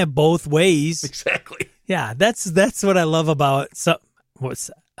can't have both ways. Exactly. Yeah, that's what I love about. I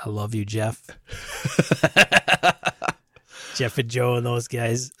love you, Jeff. Jeff and Joe and those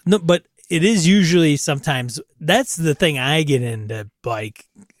guys. No, but it is usually sometimes that's the thing I get into. Like,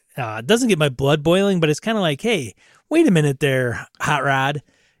 it doesn't get my blood boiling, but it's kind of like, hey, wait a minute there, Hot Rod.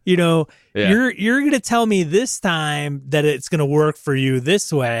 You're going to tell me this time that it's going to work for you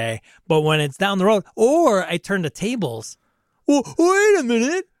this way, but when it's down the road, or I turn the tables. Well, wait a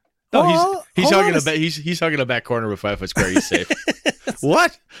minute. Oh, he's hugging a back corner of a 5 foot square. He's safe.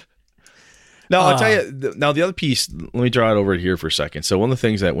 What? No, I'll tell you. Now, the other piece, let me draw it over here for a second. So one of the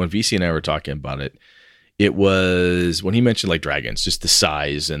things that when VC and I were talking about it was when he mentioned like dragons, just the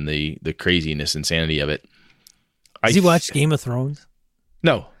size and the craziness, insanity of it. Does he watch Game of Thrones?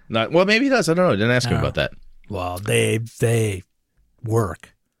 No, not well. Maybe he does. I don't know. I didn't ask him about that. Well, they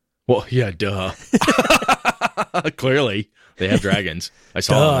work. Well, yeah, duh. Clearly, they have dragons. I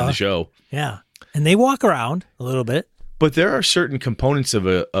saw them in the show. Yeah, and they walk around a little bit. But there are certain components of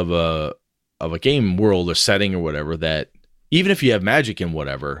a game world or setting or whatever that even if you have magic and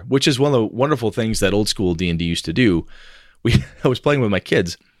whatever, which is one of the wonderful things that old school D&D used to do. I was playing with my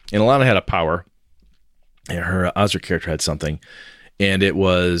kids, and Alana had a power, and her Osric character had something, and it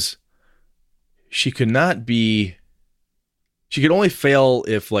was she could only fail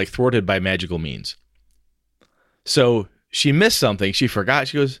if like thwarted by magical means. So she missed something. She forgot.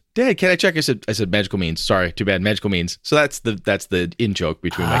 She goes, "Dad, can I check?" I said, "Magical means." Sorry, too bad. Magical means. So that's the in joke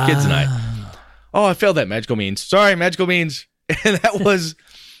between my kids and I. Oh, I failed that. Magical means. Sorry, magical means. And that was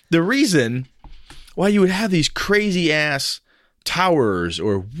the reason why you would have these crazy ass towers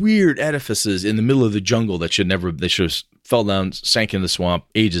or weird edifices in the middle of the jungle they should have fell down, sank in the swamp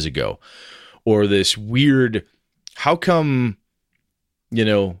ages ago. Or this weird, how come,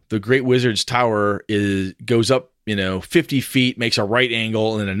 the Great Wizard's Tower goes up, 50 feet, makes a right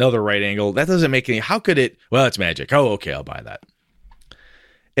angle and then another right angle. That doesn't make any, how could it? Well, it's magic. Oh, okay, I'll buy that.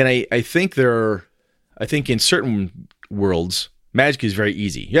 And I think in certain worlds, magic is very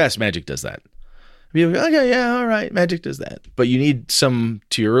easy. Yes, magic does that. People go, okay, yeah, all right, magic does that. But you need to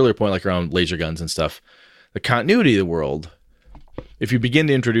your earlier point, like around laser guns and stuff, the continuity of the world. If you begin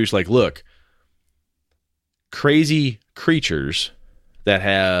to introduce, like, look, crazy creatures that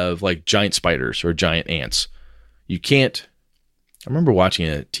have like giant spiders or giant ants, you can't. I remember watching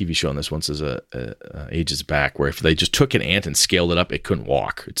a TV show on this once as ages back, where if they just took an ant and scaled it up, it couldn't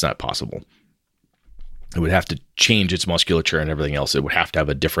walk. It's not possible. It would have to change its musculature and everything else. It would have to have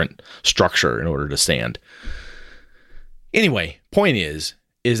a different structure in order to stand. Anyway, point is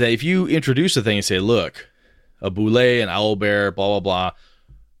that if you introduce a thing and say, look, a Boule, an owlbear, blah, blah, blah,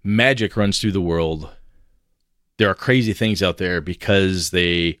 magic runs through the world. There are crazy things out there because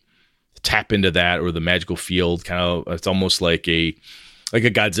they tap into that or the magical field. Kind of, it's almost like a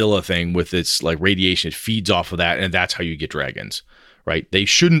Godzilla thing with its like radiation. It feeds off of that, and that's how you get dragons, right? They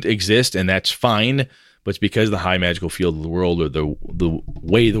shouldn't exist, and that's fine. But it's because of the high magical field of the world or the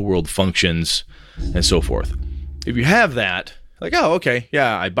way the world functions and so forth. If you have that, like, oh, okay,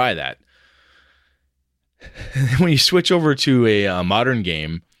 yeah, I buy that. When you switch over to a modern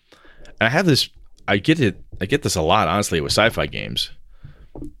game, and I get this a lot, honestly, with sci-fi games.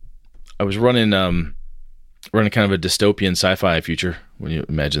 I was running kind of a dystopian sci-fi future. When you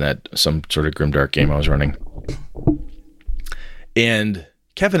imagine that, some sort of grimdark game I was running. And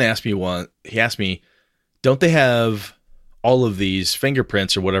Kevin asked me, don't they have all of these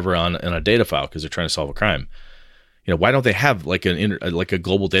fingerprints or whatever on a data file because they're trying to solve a crime? Why don't they have like a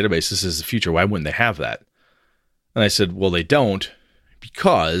global database? This is the future. Why wouldn't they have that? And I said, well, they don't,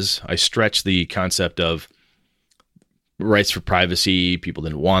 because I stretch the concept of rights for privacy. People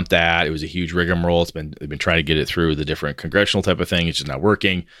didn't want that. It was a huge rigmarole. They've been trying to get it through the different congressional type of thing. It's just not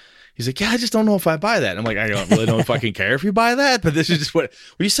working. He's like, yeah, I just don't know if I buy that. I'm like, I don't fucking care if you buy that, but this is just what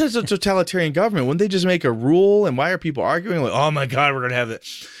you said. It's a totalitarian government. Wouldn't they just make a rule? And why are people arguing? Like, oh my God, we're going to have it.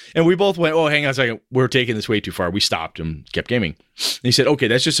 And we both went, oh, hang on a second. We're taking this way too far. We stopped and kept gaming. And he said, okay,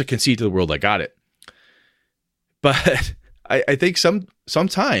 that's just a conceit to the world. I got it. But I think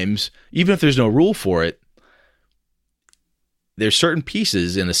sometimes, even if there's no rule for it, there's certain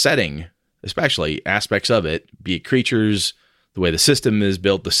pieces in a setting, especially aspects of it, be it creatures, the way the system is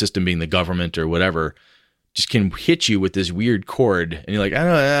built, the system being the government or whatever, just can hit you with this weird chord, and you're like,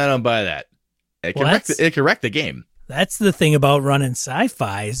 I don't buy that. It can wreck the game. That's the thing about running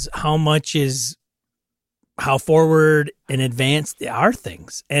sci-fi is how forward and advanced are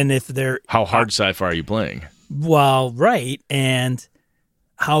things, and if they're how hard sci-fi are you playing? Well, right, and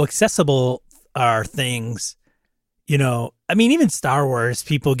how accessible are things? You know, I mean, even Star Wars,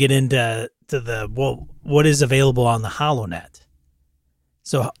 people get into what is available on the HoloNet.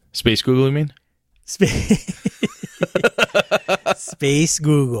 So Space Google, you mean? Space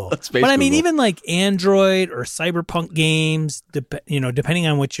Google. But I mean, even like Android or Cyberpunk games, depending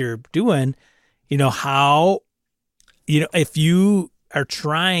on what you're doing, if you are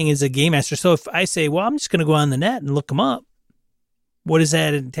trying as a game master. So if I say, well, I'm just going to go on the net and look them up, what does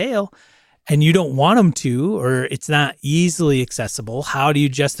that entail? And you don't want them to, or it's not easily accessible. How do you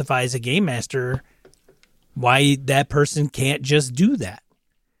justify as a game master why that person can't just do that?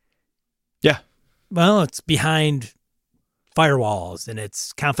 Yeah. Well, it's behind firewalls and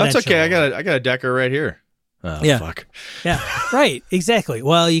it's confidential. That's okay. I got a Decker right here. Oh, yeah. Fuck. Yeah. Right. Exactly.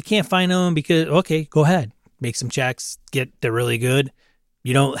 Well, you can't find them because, okay, go ahead. Make some checks. They're really good.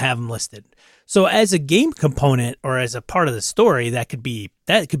 You don't have them listed. So as a game component or as a part of the story, that could be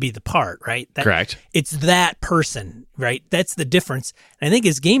the part, right? Correct. It's that person, right? That's the difference. And I think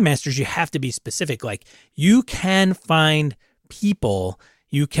as game masters, you have to be specific. Like, you can find people,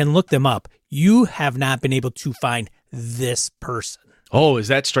 you can look them up. You have not been able to find this person. Oh, is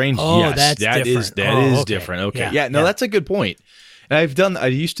that strange? Oh, yes, that's different. That is different. Okay. Yeah. No, that's a good point. And I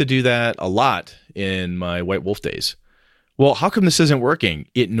used to do that a lot in my White Wolf days. Well, how come this isn't working?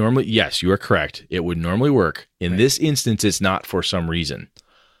 It normally, yes, you are correct. It would normally work. In this instance, it's not for some reason.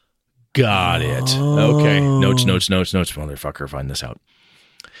 Got it. Okay. Notes, motherfucker, find this out.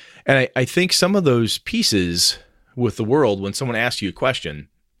 And I think some of those pieces with the world, when someone asks you a question,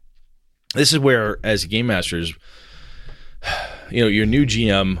 this is where, as game masters, your new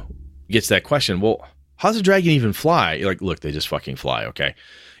GM gets that question. Well, how's a dragon even fly? You're like, look, they just fucking fly. Okay.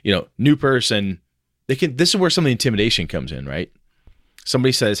 New person. This is where some of the intimidation comes in, right?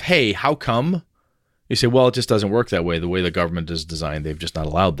 Somebody says, hey, how come? You say, well, it just doesn't work that way. The way the government is designed, they've just not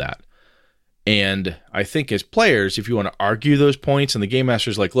allowed that. And I think as players, if you want to argue those points, and the game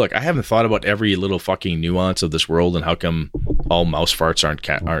master's like, look, I haven't thought about every little fucking nuance of this world and how come all mouse farts aren't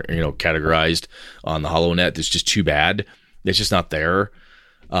categorized on the HoloNet. It's just too bad. It's just not there.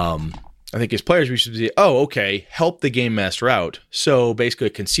 I think as players, we should say, oh, okay, help the game master out. So basically a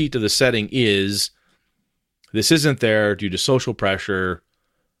conceit of the setting is this isn't there due to social pressure.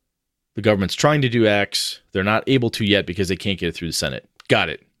 The government's trying to do X. They're not able to yet because they can't get it through the Senate. Got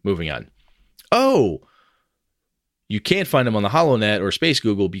it. Moving on. Oh, you can't find them on the HoloNet or Space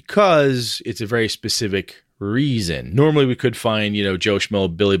Google because it's a very specific reason. Normally we could find, Joe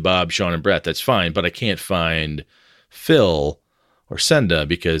Schmo, Billy Bob, Sean, and Brett. That's fine. But I can't find Phil or Senda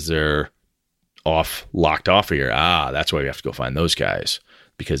because they're locked off here. That's why we have to go find those guys.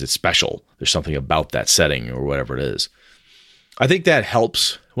 Because it's special. There's something about that setting or whatever it is. I think that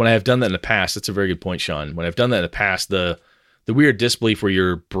helps. When I have done that in the past, that's a very good point, Sean. When I've done that in the past, the weird disbelief where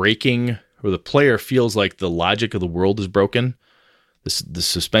you're breaking, or the player feels like the logic of the world is broken, the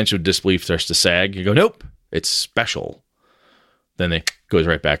suspension of disbelief starts to sag. You go, nope, it's special. Then it goes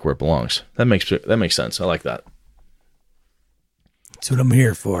right back where it belongs. That makes sense. I like that. That's what I'm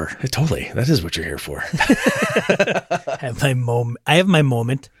here for. Totally. That is what you're here for. I have my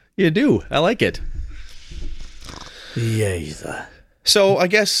moment. You do. I like it. Yeah. So I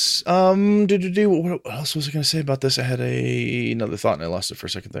guess, what else was I going to say about this? I had another thought and I lost it for a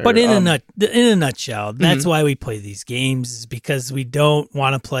second there. But in a nutshell, that's why we play these games, is because we don't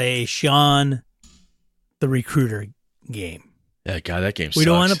want to play Sean, the recruiter game. Yeah, God, that game sucks. We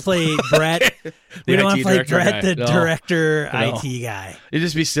don't want to play Brett. We don't want to play Brett, the director No. IT guy. You'd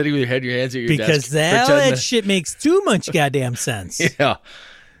just be sitting with your head in your hands at your because desk. that shit makes too much goddamn sense.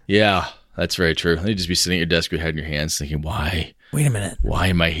 Yeah, that's very true. You'd just be sitting at your desk with your head in your hands thinking, why? Wait a minute. Why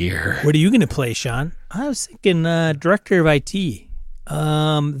am I here? What are you going to play, Sean? I was thinking director of IT.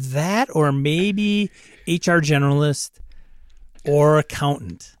 That or maybe HR generalist. or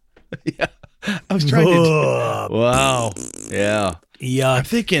accountant. Yeah. I was trying to do. Wow. Yeah. Yeah. I'm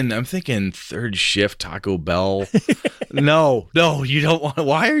thinking third shift Taco Bell. No, you don't want.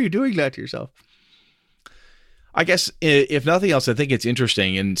 Why are you doing that to yourself? I guess if nothing else, I think it's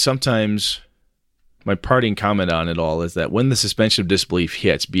interesting, and sometimes my parting comment on it all is that when the suspension of disbelief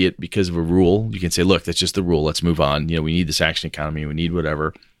hits, be it because of a rule, you can say, look, that's just the rule. Let's move on. You know, we need this action economy. We need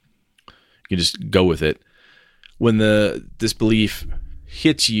whatever. You can just go with it. When the disbelief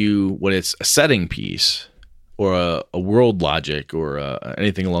hits you, when it's a setting piece or a world logic or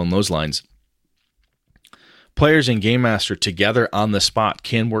anything along those lines, players and Game Master together on the spot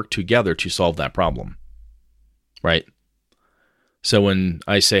can work together to solve that problem. Right? So when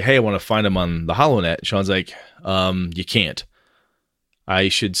I say, hey, I want to find him on the HoloNet, Sean's like, you can't. I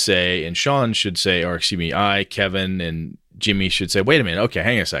should say, and Sean should say, or excuse me, Kevin, and Jimmy should say, wait a minute, okay,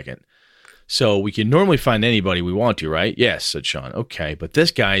 hang on a second. So we can normally find anybody we want to, right? Yes, said Sean. Okay, but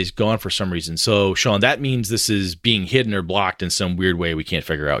this guy's gone for some reason. So, Sean, that means this is being hidden or blocked in some weird way we can't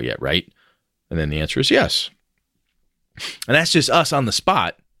figure out yet, right? And then the answer is yes. And that's just us on the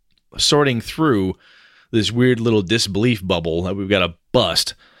spot sorting through this weird little disbelief bubble that we've got to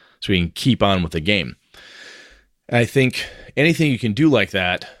bust so we can keep on with the game. And I think anything you can do like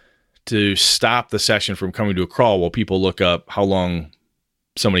that to stop the session from coming to a crawl while people look up how long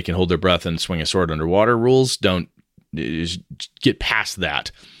somebody can hold their breath and swing a sword underwater rules, don't get past that.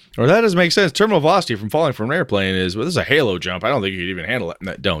 Or that doesn't make sense. Terminal velocity from falling from an airplane is, well, this is a halo jump. I don't think you could even handle it.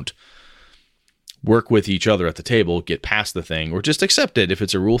 No, don't. Work with each other at the table, get past the thing, or just accept it. If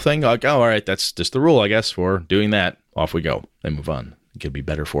it's a rule thing, like, oh, all right, that's just the rule, I guess, for doing that. Off we go. Then move on. It could be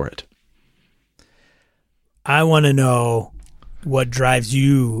better for it. I want to know what drives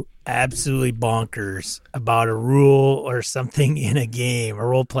you absolutely bonkers about a rule or something in a game, a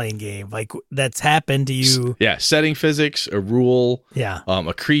role-playing game, like that's happened to you. Yeah, setting physics, a rule,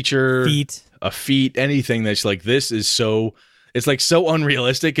 a creature, a feat, anything that's like, this is so, it's like so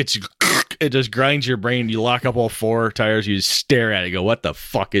unrealistic, it just grinds your brain. You lock up all four tires, you just stare at it, go, what the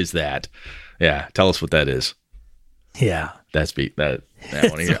fuck is that? Yeah, tell us what that is. Yeah. I want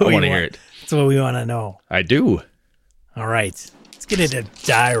to hear it. That's what we want to know. I do. All right. Let's get into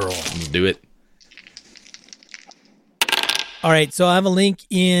die roll. Let's do it. All right. So I have a link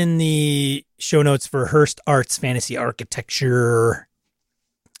in the show notes for Hearst Arts Fantasy Architecture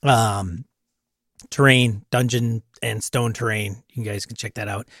terrain, dungeon and stone terrain. You guys can check that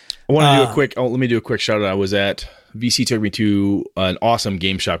out. I want to do a quick, let me do a quick shout out. I was at, VC took me to an awesome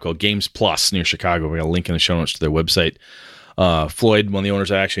game shop called Games Plus near Chicago. We got a link in the show notes to their website. Floyd, one of the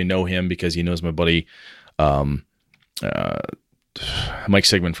owners, I actually know him because he knows my buddy, Mike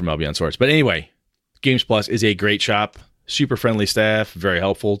Sigmund from Albion Swords. But anyway, Games Plus is a great shop, super friendly staff, very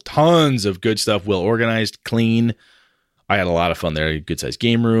helpful, tons of good stuff, well organized, clean. I had a lot of fun there. Good sized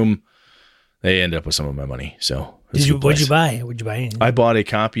game room. They ended up with some of my money. So what'd you buy? What'd you buy? I bought a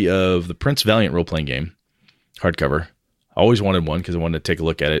copy of the Prince Valiant role playing game, hardcover. I always wanted one because I wanted to take a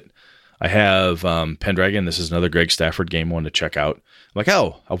look at it. I have Pendragon. This is another Greg Stafford game I wanted to check out. I'm like,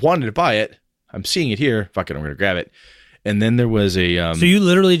 oh, I wanted to buy it. I'm seeing it here. Fuck it, I'm going to grab it. And then there was a... so you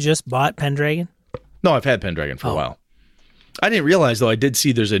literally just bought Pendragon? No, I've had Pendragon for a while. I didn't realize, though, I did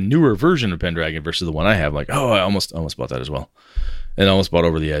see there's a newer version of Pendragon versus the one I have. Like, oh, I almost bought that as well. And I almost bought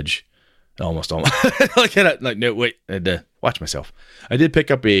Over the Edge. Almost. Like, no, wait. I had to watch myself. I did pick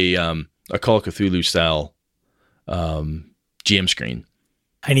up a Call of Cthulhu style GM screen.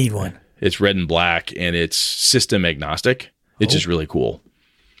 I need one. It's red and black, and it's system agnostic. It's just really cool.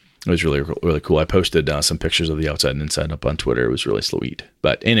 It was really, really cool. I posted some pictures of the outside and inside up on Twitter. It was really sweet.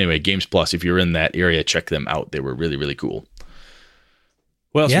 But anyway, Games Plus, if you're in that area, check them out. They were really, really cool.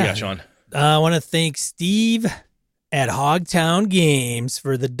 What else we got, Sean? I want to thank Steve at Hogtown Games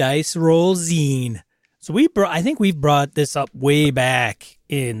for the Dice Roll Zine. So I think we've brought this up way back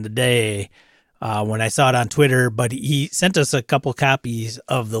in the day when I saw it on Twitter, but he sent us a couple copies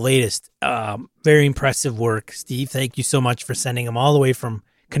of the latest. Very impressive work. Steve, thank you so much for sending them all the way from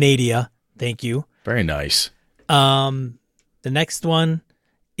Canada. Thank you. Very nice. The next one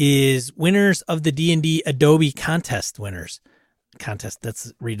is winners of the D&D Adobe contest winners. Contest,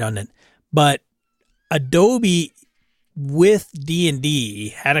 that's redundant. But Adobe with D&D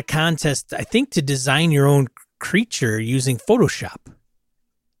had a contest, I think, to design your own creature using Photoshop,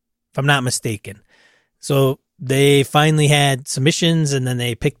 if I'm not mistaken. So they finally had submissions, and then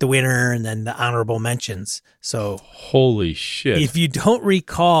they picked the winner and then the honorable mentions. So holy shit. If you don't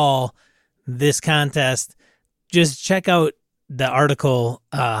recall this contest, just check out the article.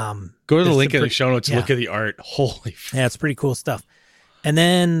 Go to the link in the show notes, look at the art. Holy fuck. Yeah, it's pretty cool stuff. And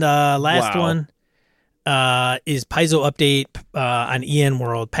then the last one, is Paizo update on EN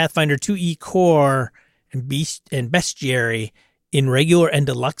World, Pathfinder 2E Core, and Bestiary in regular and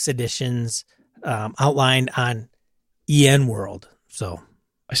deluxe editions outlined on EN World. So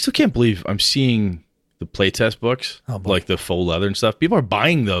I still can't believe I'm seeing the playtest books, like the faux leather and stuff. People are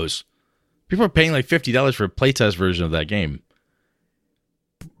buying those. People are paying like $50 for a playtest version of that game.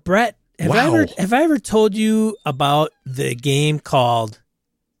 Brett, have I ever told you about the game called,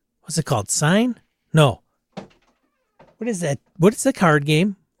 what's it called? Sign? No. What is that? What's the card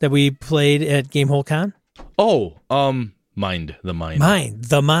game that we played at Gamehole Con? Oh, Mind. The Mind.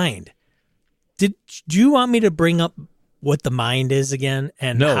 Mind. Did you want me to bring up what the Mind is again?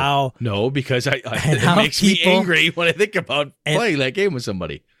 And how? No, because it makes me angry when I think about playing that game with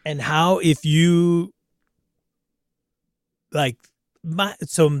somebody. And how if you,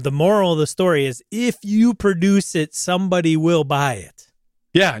 so the moral of the story is if you produce it, somebody will buy it.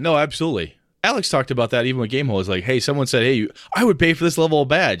 Yeah, no, absolutely. Alex talked about that even with Gamehole. It's like, hey, someone said, hey, I would pay for this level of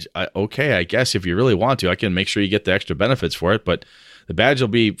badge. Okay, I guess if you really want to, I can make sure you get the extra benefits for it, but the badge will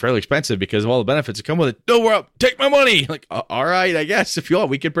be fairly expensive because of all the benefits that come with it. No, we're up. Take my money. Like, all right, I guess if you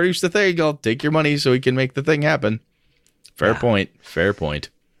want, we can produce the thing. I'll take your money so we can make the thing happen. Fair point.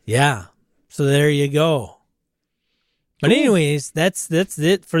 Yeah. So there you go. But anyways, that's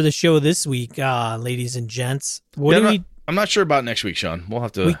it for the show this week, ladies and gents. I'm not sure about next week, Sean. We'll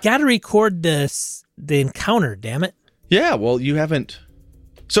have to. We got to record the encounter. Damn it. Yeah. Well, you haven't.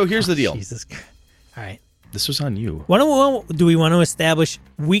 So here's the deal. Jesus Christ. All right. This was on you. Do we want to establish?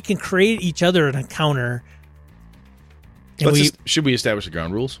 We can create each other an encounter. Should we establish the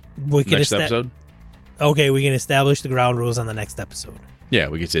ground rules? Next episode. Okay, we can establish the ground rules on the next episode. Yeah,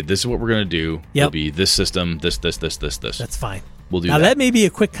 we could say this is what we're going to do. Yep. It'll be this system, this. That's fine. We'll do that. Now, that may be a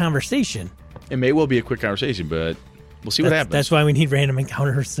quick conversation. It may well be a quick conversation, but we'll see what happens. That's why we need random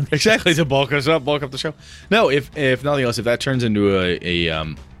encounters. Exactly, to bulk up the show. No, if nothing else, if that turns into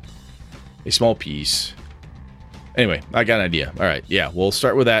a small piece. Anyway, I got an idea. All right, yeah, we'll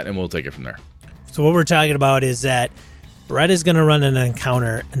start with that, and we'll take it from there. So what we're talking about is that Brett is going to run an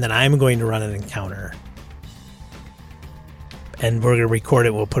encounter, and then I'm going to run an encounter. And we're going to record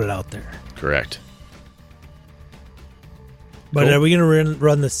it. We'll put it out there. Correct. But Are we going to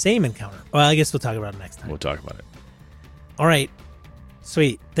run the same encounter? Well, I guess we'll talk about it next time. We'll talk about it. All right.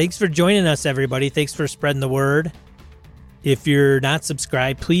 Sweet. Thanks for joining us, everybody. Thanks for spreading the word. If you're not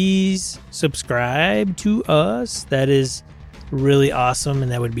subscribed, please subscribe to us. That is really awesome,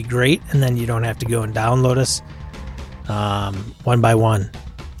 and that would be great. And then you don't have to go and download us one by one.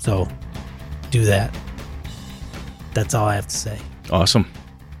 So do that. That's all I have to say. Awesome.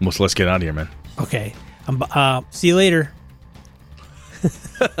 Well, so let's get out of here, man. Okay. See you later.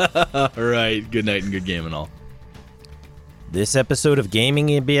 All right. Good night and good game and all. This episode of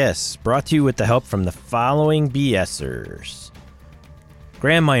Gaming and BS brought to you with the help from the following BSers.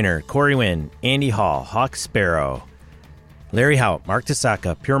 Graham Miner, Corey Wynn, Andy Hall, Hawk Sparrow, Larry Hout, Mark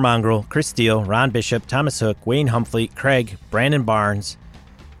Tasaka, Pure Mongrel, Chris Steele, Ron Bishop, Thomas Hook, Wayne Humphrey, Craig, Brandon Barnes,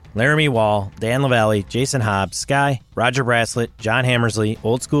 Laramie Wall, Dan LaValle, Jason Hobbs, Sky, Roger Braslett, John Hammersley,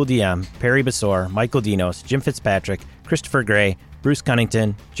 Old School DM, Perry Besor, Michael Dinos, Jim Fitzpatrick, Christopher Gray, Bruce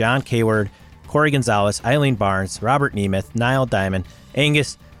Cunnington, John Kayward, Corey Gonzalez, Eileen Barnes, Robert Nemeth, Niall Diamond,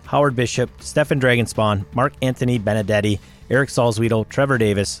 Angus, Howard Bishop, Stefan Dragonspawn, Mark Anthony Benedetti, Eric Salzwedel, Trevor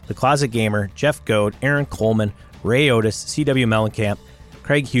Davis, The Closet Gamer, Jeff Goad, Aaron Coleman, Ray Otis, C.W. Mellencamp,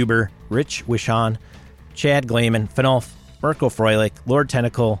 Craig Huber, Rich Wishon, Chad Glayman, Finolf, Mirko Froelich, Lord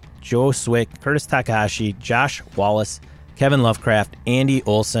Tentacle, Joe Swick, Curtis Takahashi, Josh Wallace, Kevin Lovecraft, Andy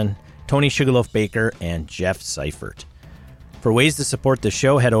Olson, Tony Sugarloaf Baker, and Jeff Seifert. For ways to support the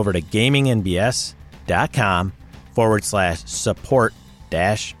show, head over to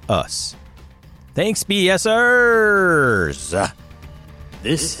gamingandbs.com/support-us. Thanks, BSers!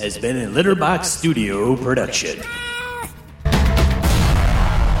 This has been a Litterbox Studio production.